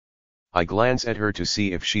 I glance at her to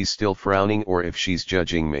see if she's still frowning or if she's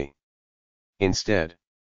judging me. Instead,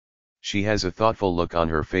 she has a thoughtful look on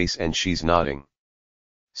her face and she's nodding.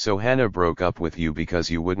 So Hannah broke up with you because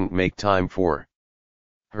you wouldn't make time for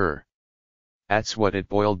her. That's what it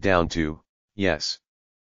boiled down to, yes.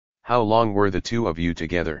 How long were the two of you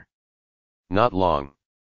together? Not long.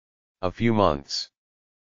 A few months.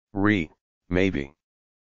 Maybe.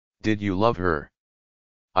 Did you love her?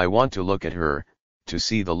 I want to look at her, to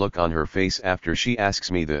see the look on her face after she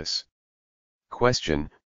asks me this question,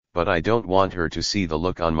 but I don't want her to see the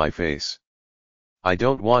look on my face. I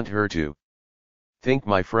don't want her to think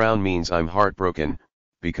my frown means I'm heartbroken,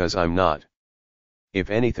 because I'm not. If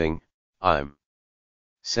anything, I'm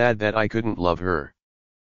sad that I couldn't love her.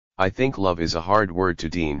 I think love is a hard word to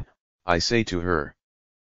Dean, I say to her.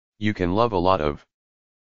 You can love a lot of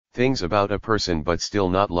things about a person but still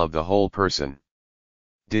not love the whole person.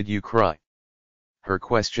 Did you cry? Her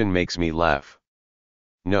question makes me laugh.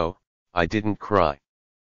 No, I didn't cry.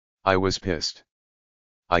 I was pissed.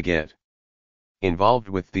 I get involved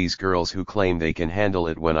with these girls who claim they can handle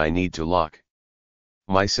it when I need to lock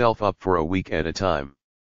myself up for a week at a time.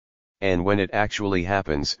 And when it actually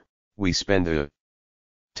happens, we spend the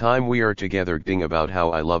time we are together ding about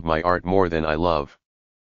how I love my art more than I love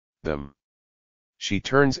them. She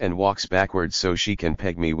turns and walks backwards so she can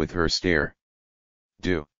peg me with her stare.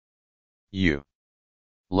 Do you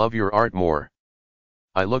love your art more?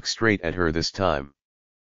 I look straight at her this time.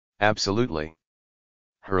 Absolutely.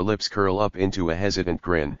 Her lips curl up into a hesitant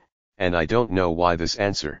grin, and I don't know why this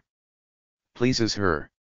answer pleases her.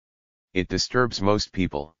 It disturbs most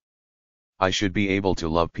people. I should be able to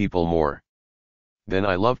love people more than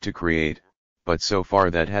I love to create, but so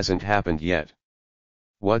far that hasn't happened yet.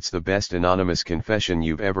 What's the best anonymous confession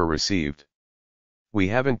you've ever received? We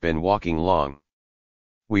haven't been walking long.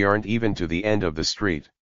 We aren't even to the end of the street.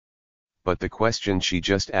 But the question she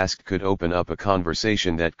just asked could open up a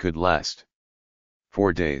conversation that could last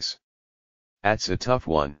 4 days. That's a tough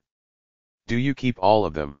one. Do you keep all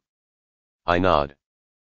of them? I nod.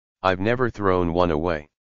 I've never thrown one away.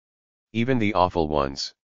 Even the awful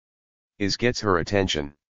ones. Gets her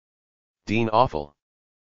attention. Dean awful.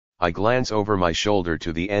 I glance over my shoulder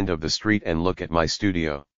to the end of the street and look at my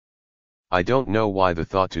studio. I don't know why the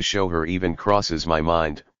thought to show her even crosses my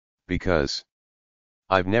mind, because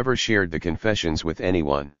I've never shared the confessions with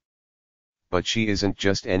anyone. But she isn't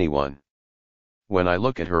just anyone. When I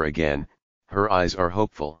look at her again, her eyes are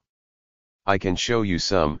hopeful. I can show you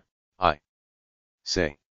some, I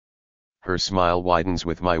say. Her smile widens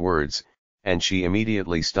with my words, and she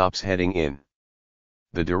immediately stops heading in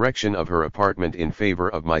the direction of her apartment in favor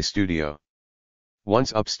of my studio.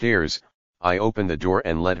 Once upstairs, I open the door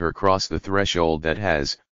and let her cross the threshold that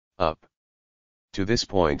has, up to this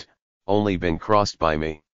point, only been crossed by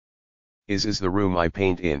me. Is the room I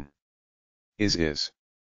paint in. Is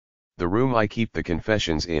the room I keep the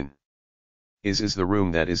confessions in. Is the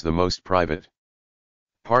room that is the most private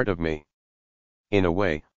part of me. In a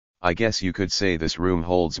way, I guess you could say this room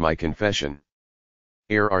holds my confession.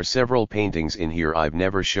 There are several paintings in here I've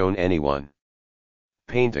never shown anyone.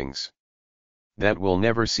 Paintings that will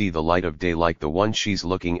never see the light of day like the one she's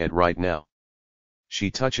looking at right now.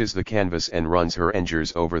 She touches the canvas and runs her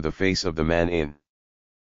fingers over the face of the man in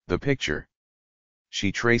the picture.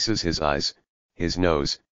 She traces his eyes, his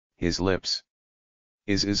nose, his lips.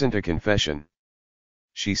 Isn't a confession,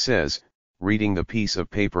 she says, reading the piece of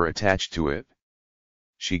paper attached to it.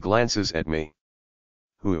 She glances at me.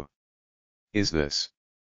 Who is this?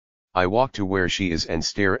 I walk to where she is and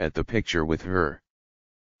stare at the picture with her.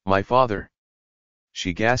 My father.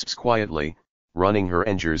 She gasps quietly, running her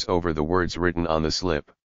fingers over the words written on the slip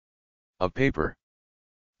of paper.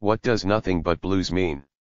 What does nothing but blues mean?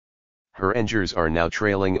 Her fingers are now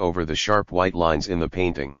trailing over the sharp white lines in the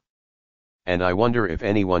painting. And I wonder if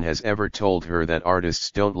anyone has ever told her that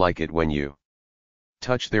artists don't like it when you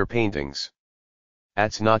touch their paintings.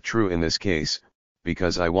 That's not true in this case,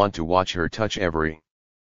 because I want to watch her touch every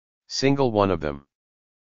single one of them.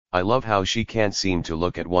 I love how she can't seem to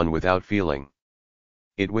look at one without feeling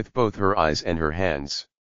it with both her eyes and her hands.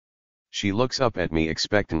 She looks up at me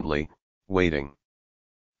expectantly, waiting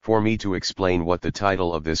for me to explain what the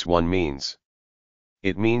title of this one means.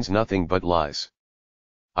 It means nothing but lies.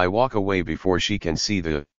 I walk away before she can see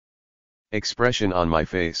the expression on my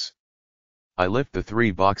face. I lift the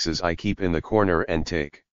 3 boxes I keep in the corner and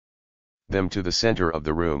take them to the center of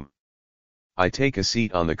the room. I take a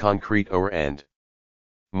seat on the concrete floor and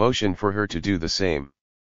motion for her to do the same.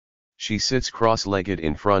 She sits cross-legged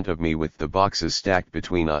in front of me with the boxes stacked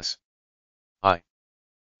between us. I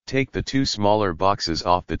take the 2 smaller boxes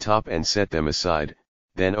off the top and set them aside,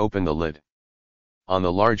 then open the lid on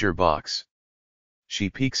the larger box. She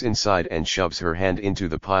peeks inside and shoves her hand into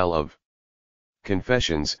the pile of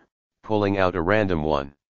confessions, pulling out a random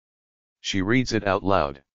one. She reads it out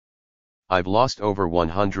loud. I've lost over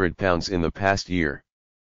 100 pounds in the past year.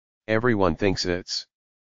 Everyone thinks it's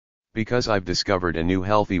Because I've discovered a new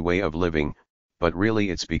healthy way of living, but really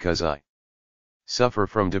it's because I suffer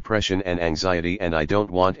from depression and anxiety and I don't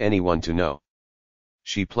want anyone to know.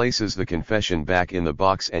 She places the confession back in the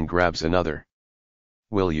box and grabs another.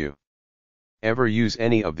 Will you ever use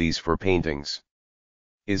any of these for paintings?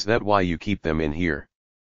 Is that why you keep them in here?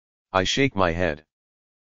 I shake my head.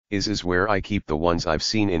 Is where I keep the ones I've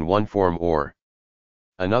seen in one form or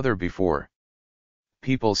another before.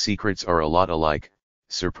 People's secrets are a lot alike,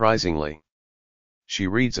 surprisingly. She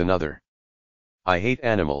reads another. I hate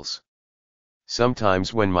animals.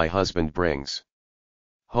 Sometimes when my husband brings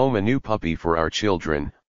home a new puppy for our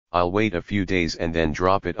children, I'll wait a few days and then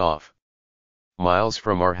drop it off miles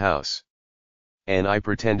from our house. And I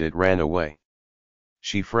pretend it ran away.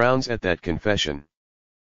 She frowns at that confession.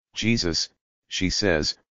 Jesus, she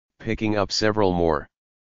says, picking up several more.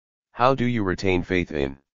 How do you retain faith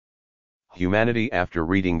in humanity after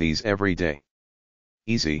reading these every day?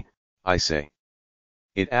 Easy, I say.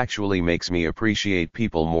 It actually makes me appreciate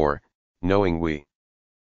people more, knowing we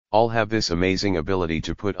all have this amazing ability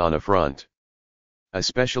to put on a front.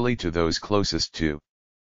 Especially to those closest to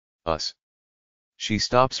us. She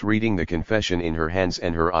stops reading the confession in her hands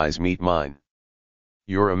and her eyes meet mine.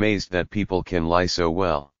 You're amazed that people can lie so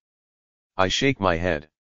well. I shake my head.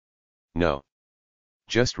 No.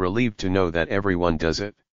 Just relieved to know that everyone does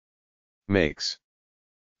it. Makes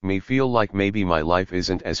me feel like maybe my life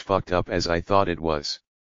isn't as fucked up as I thought it was.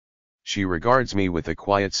 She regards me with a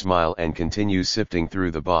quiet smile and continues sifting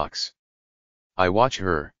through the box. I watch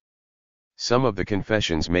her. Some of the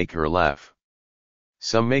confessions make her laugh.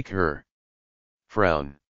 Some make her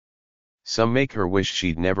frown. Some make her wish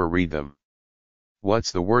she'd never read them.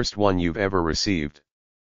 What's the worst one you've ever received?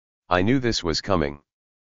 I knew this was coming.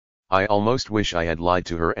 I almost wish I had lied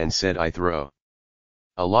to her and said I throw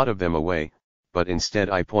a lot of them away, but instead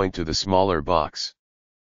I point to the smaller box.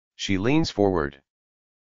 She leans forward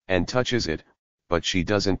and touches it, but she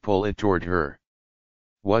doesn't pull it toward her.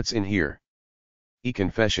 What's in here?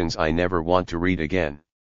 Confessions I never want to read again.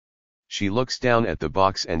 She looks down at the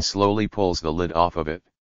box and slowly pulls the lid off of it.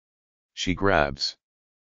 She grabs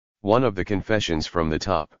one of the confessions from the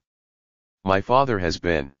top. My father has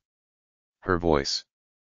been. Her voice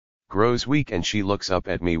grows weak and she looks up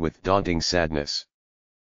at me with daunting sadness.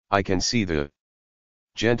 I can see the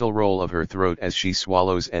gentle roll of her throat as she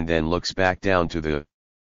swallows and then looks back down to the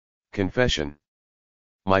confession.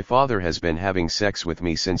 My father has been having sex with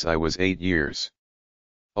me since I was 8 years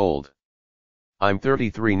old. I'm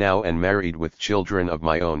 33 now and married with children of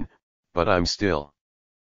my own, but I'm still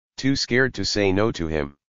too scared to say no to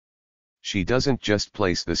him. She doesn't just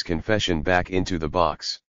place this confession back into the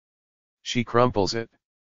box. She crumples it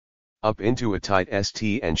up into a tight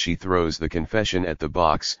ST and she throws the confession at the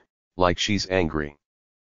box, like she's angry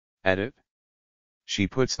at it. She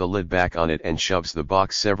puts the lid back on it and shoves the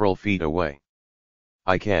box several feet away.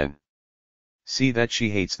 I can see that she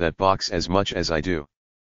hates that box as much as I do.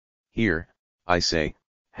 Here, I say,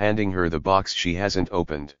 handing her the box she hasn't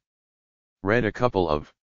opened. Read a couple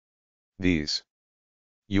of these.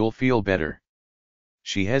 You'll feel better.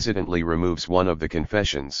 She hesitantly removes one of the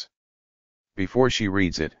confessions. Before she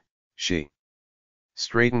reads it, she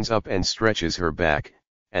straightens up and stretches her back,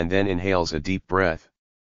 and then inhales a deep breath.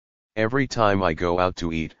 Every time I go out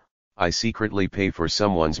to eat, I secretly pay for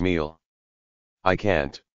someone's meal. I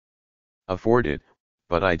can't afford it,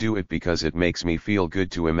 but I do it because it makes me feel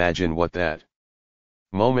good to imagine what that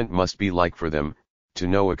moment must be like for them, to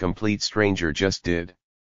know a complete stranger just did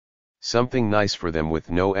something nice for them with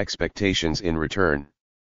no expectations in return.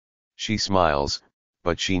 She smiles,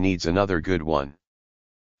 but she needs another good one.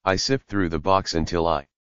 I sift through the box until I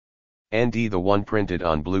find the one printed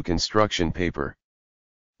on blue construction paper.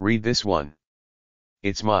 Read this one.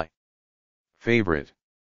 It's my favorite.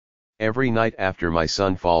 Every night after my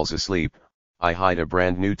son falls asleep, I hide a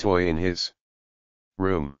brand new toy in his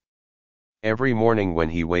room. Every morning when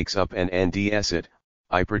he wakes up and NDS it,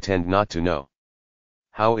 I pretend not to know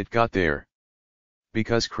how it got there.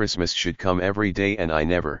 Because Christmas should come every day and I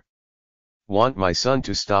never want my son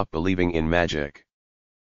to stop believing in magic.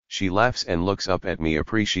 She laughs and looks up at me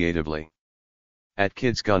appreciatively. That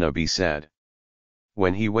kid's gonna be sad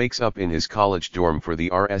when he wakes up in his college dorm for the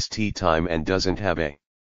RST time and doesn't have a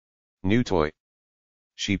new toy.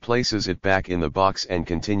 She places it back in the box and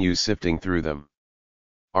continues sifting through them.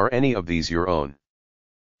 Are any of these your own?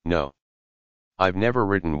 No. I've never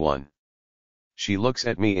written one. She looks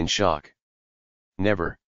at me in shock.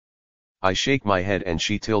 Never. I shake my head and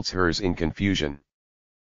she tilts hers in confusion.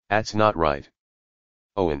 That's not right.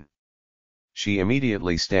 Owen. She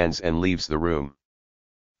immediately stands and leaves the room.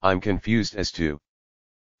 I'm confused as to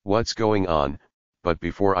what's going on, but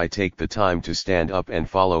before I take the time to stand up and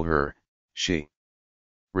follow her, she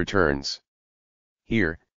returns.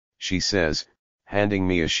 "Here," she says, handing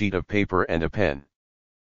me a sheet of paper and a pen.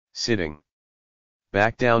 Sitting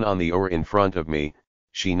back down on the oar in front of me,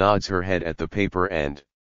 she nods her head at the paper and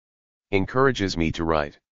encourages me to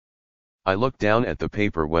write. I look down at the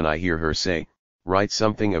paper when I hear her say, "Write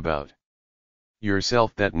something about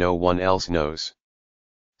yourself that no one else knows.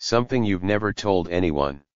 Something you've never told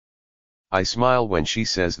anyone." I smile when she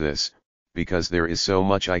says this, because there is so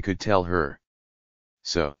much I could tell her.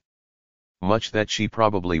 So much that she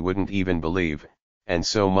probably wouldn't even believe, and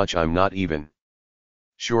so much I'm not even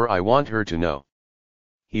sure I want her to know.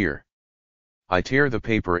 "Here." I tear the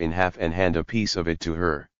paper in half and hand a piece of it to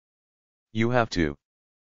her. "You have to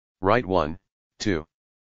write one, too."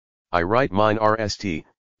 I write mine RST,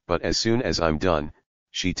 but as soon as I'm done,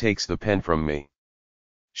 she takes the pen from me.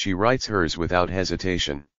 She writes hers without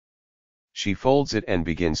hesitation. She folds it and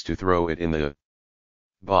begins to throw it in the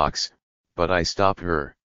box, but I stop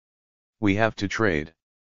her. "We have to trade."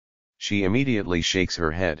 She immediately shakes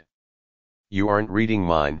her head. "You aren't reading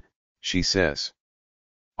mine," she says.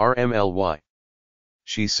 RMLY.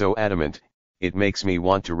 She's so adamant, it makes me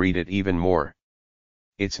want to read it even more.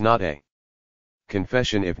 It's not a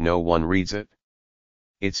confession if no one reads it.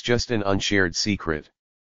 It's just an unshared secret.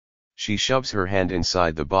 She shoves her hand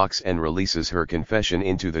inside the box and releases her confession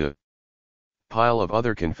into the pile of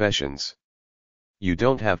other confessions. You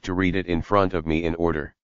don't have to read it in front of me in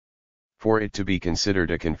order for it to be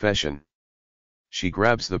considered a confession. She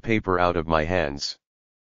grabs the paper out of my hands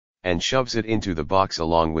and shoves it into the box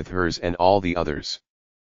along with hers and all the others.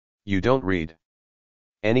 You don't read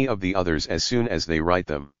any of the others as soon as they write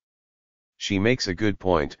them. She makes a good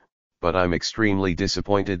point, but I'm extremely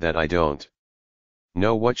disappointed that I don't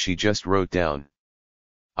know what she just wrote down.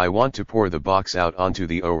 I want to pour the box out onto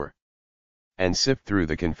the oar and sift through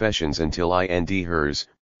the confessions until I end hers,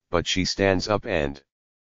 but she stands up and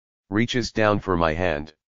reaches down for my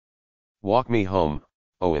hand. "Walk me home,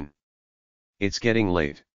 Owen. It's getting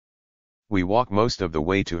late." We walk most of the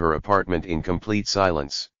way to her apartment in complete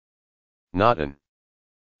silence. Not an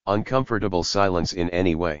uncomfortable silence in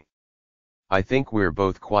any way. I think we're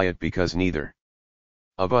both quiet because neither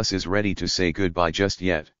of us is ready to say goodbye just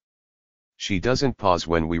yet. She doesn't pause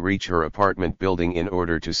when we reach her apartment building in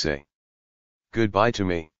order to say goodbye to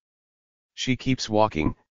me. She keeps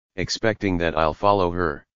walking, expecting that I'll follow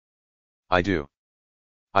her. I do.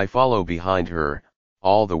 I follow behind her,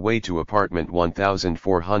 all the way to apartment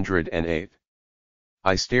 1408.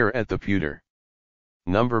 I stare at the pewter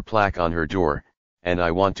number plaque on her door, and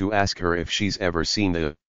I want to ask her if she's ever seen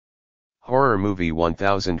the horror movie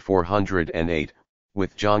 1408,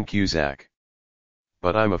 with John Cusack.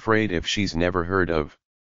 But I'm afraid if she's never heard of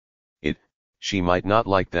it, she might not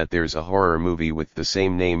like that there's a horror movie with the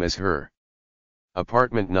same name as her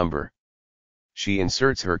apartment number. She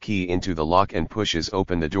inserts her key into the lock and pushes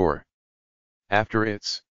open the door. After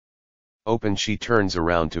it's open, she turns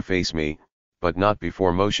around to face me, but not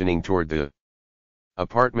before motioning toward the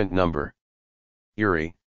apartment number.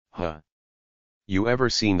 "Eerie, huh? You ever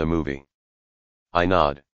seen the movie?" I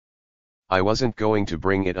nod. I wasn't going to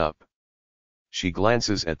bring it up. She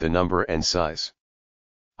glances at the number and sighs.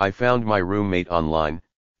 "I found my roommate online,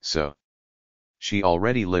 so she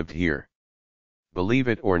already lived here." Believe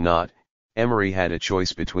it or not, Emery had a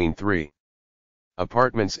choice between 3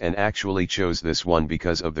 apartments and actually chose this one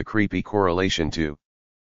because of the creepy correlation to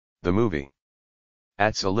the movie.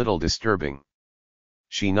 That's a little disturbing.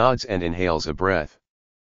 She nods and inhales a breath.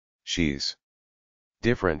 She's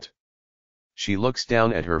different. She looks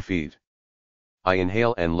down at her feet. I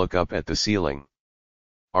inhale and look up at the ceiling.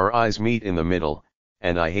 Our eyes meet in the middle,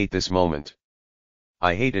 and I hate this moment.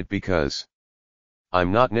 I hate it because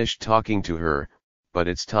I'm not finished talking to her, but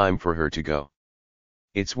it's time for her to go.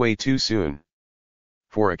 It's way too soon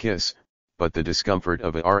for a kiss, but the discomfort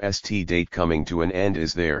of a RST date coming to an end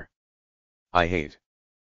is there. I hate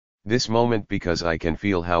this moment because I can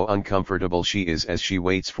feel how uncomfortable she is as she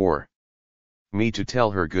waits for me to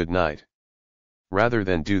tell her good night. Rather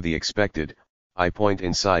than do the expected, I point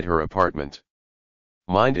inside her apartment.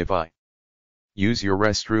 "Mind if I use your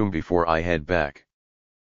restroom before I head back?"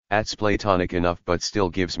 That's platonic enough but still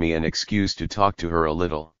gives me an excuse to talk to her a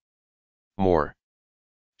little more.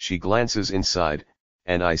 She glances inside,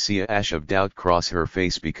 and I see a ash of doubt cross her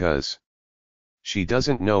face because she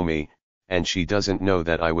doesn't know me, and she doesn't know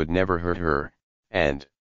that I would never hurt her, and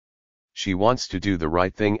she wants to do the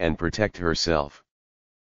right thing and protect herself.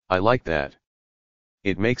 I like that.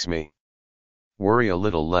 It makes me worry a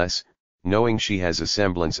little less, knowing she has a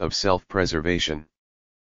semblance of self-preservation.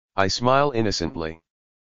 I smile innocently.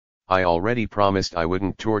 I already promised I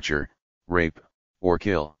wouldn't torture, rape, or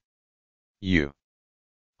kill you.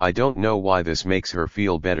 I don't know why this makes her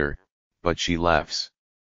feel better, but she laughs.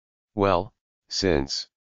 Well, since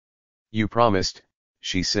you promised,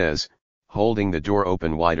 she says, holding the door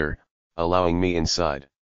open wider, allowing me inside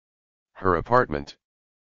her apartment.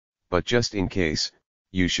 But just in case,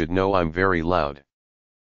 you should know I'm very loud.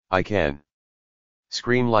 I can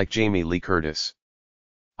scream like Jamie Lee Curtis.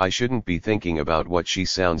 I shouldn't be thinking about what she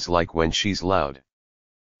sounds like when she's loud.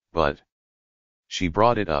 But she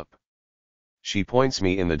brought it up. She points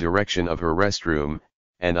me in the direction of her restroom,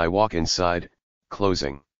 and I walk inside,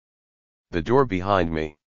 closing the door behind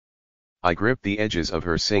me. I grip the edges of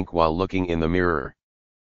her sink while looking in the mirror.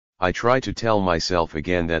 I try to tell myself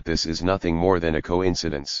again that this is nothing more than a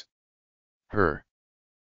coincidence. Her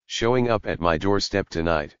showing up at my doorstep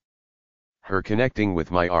tonight. Her connecting with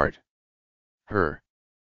my art. Her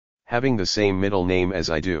having the same middle name as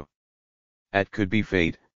I do. It could be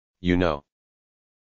fate, you know.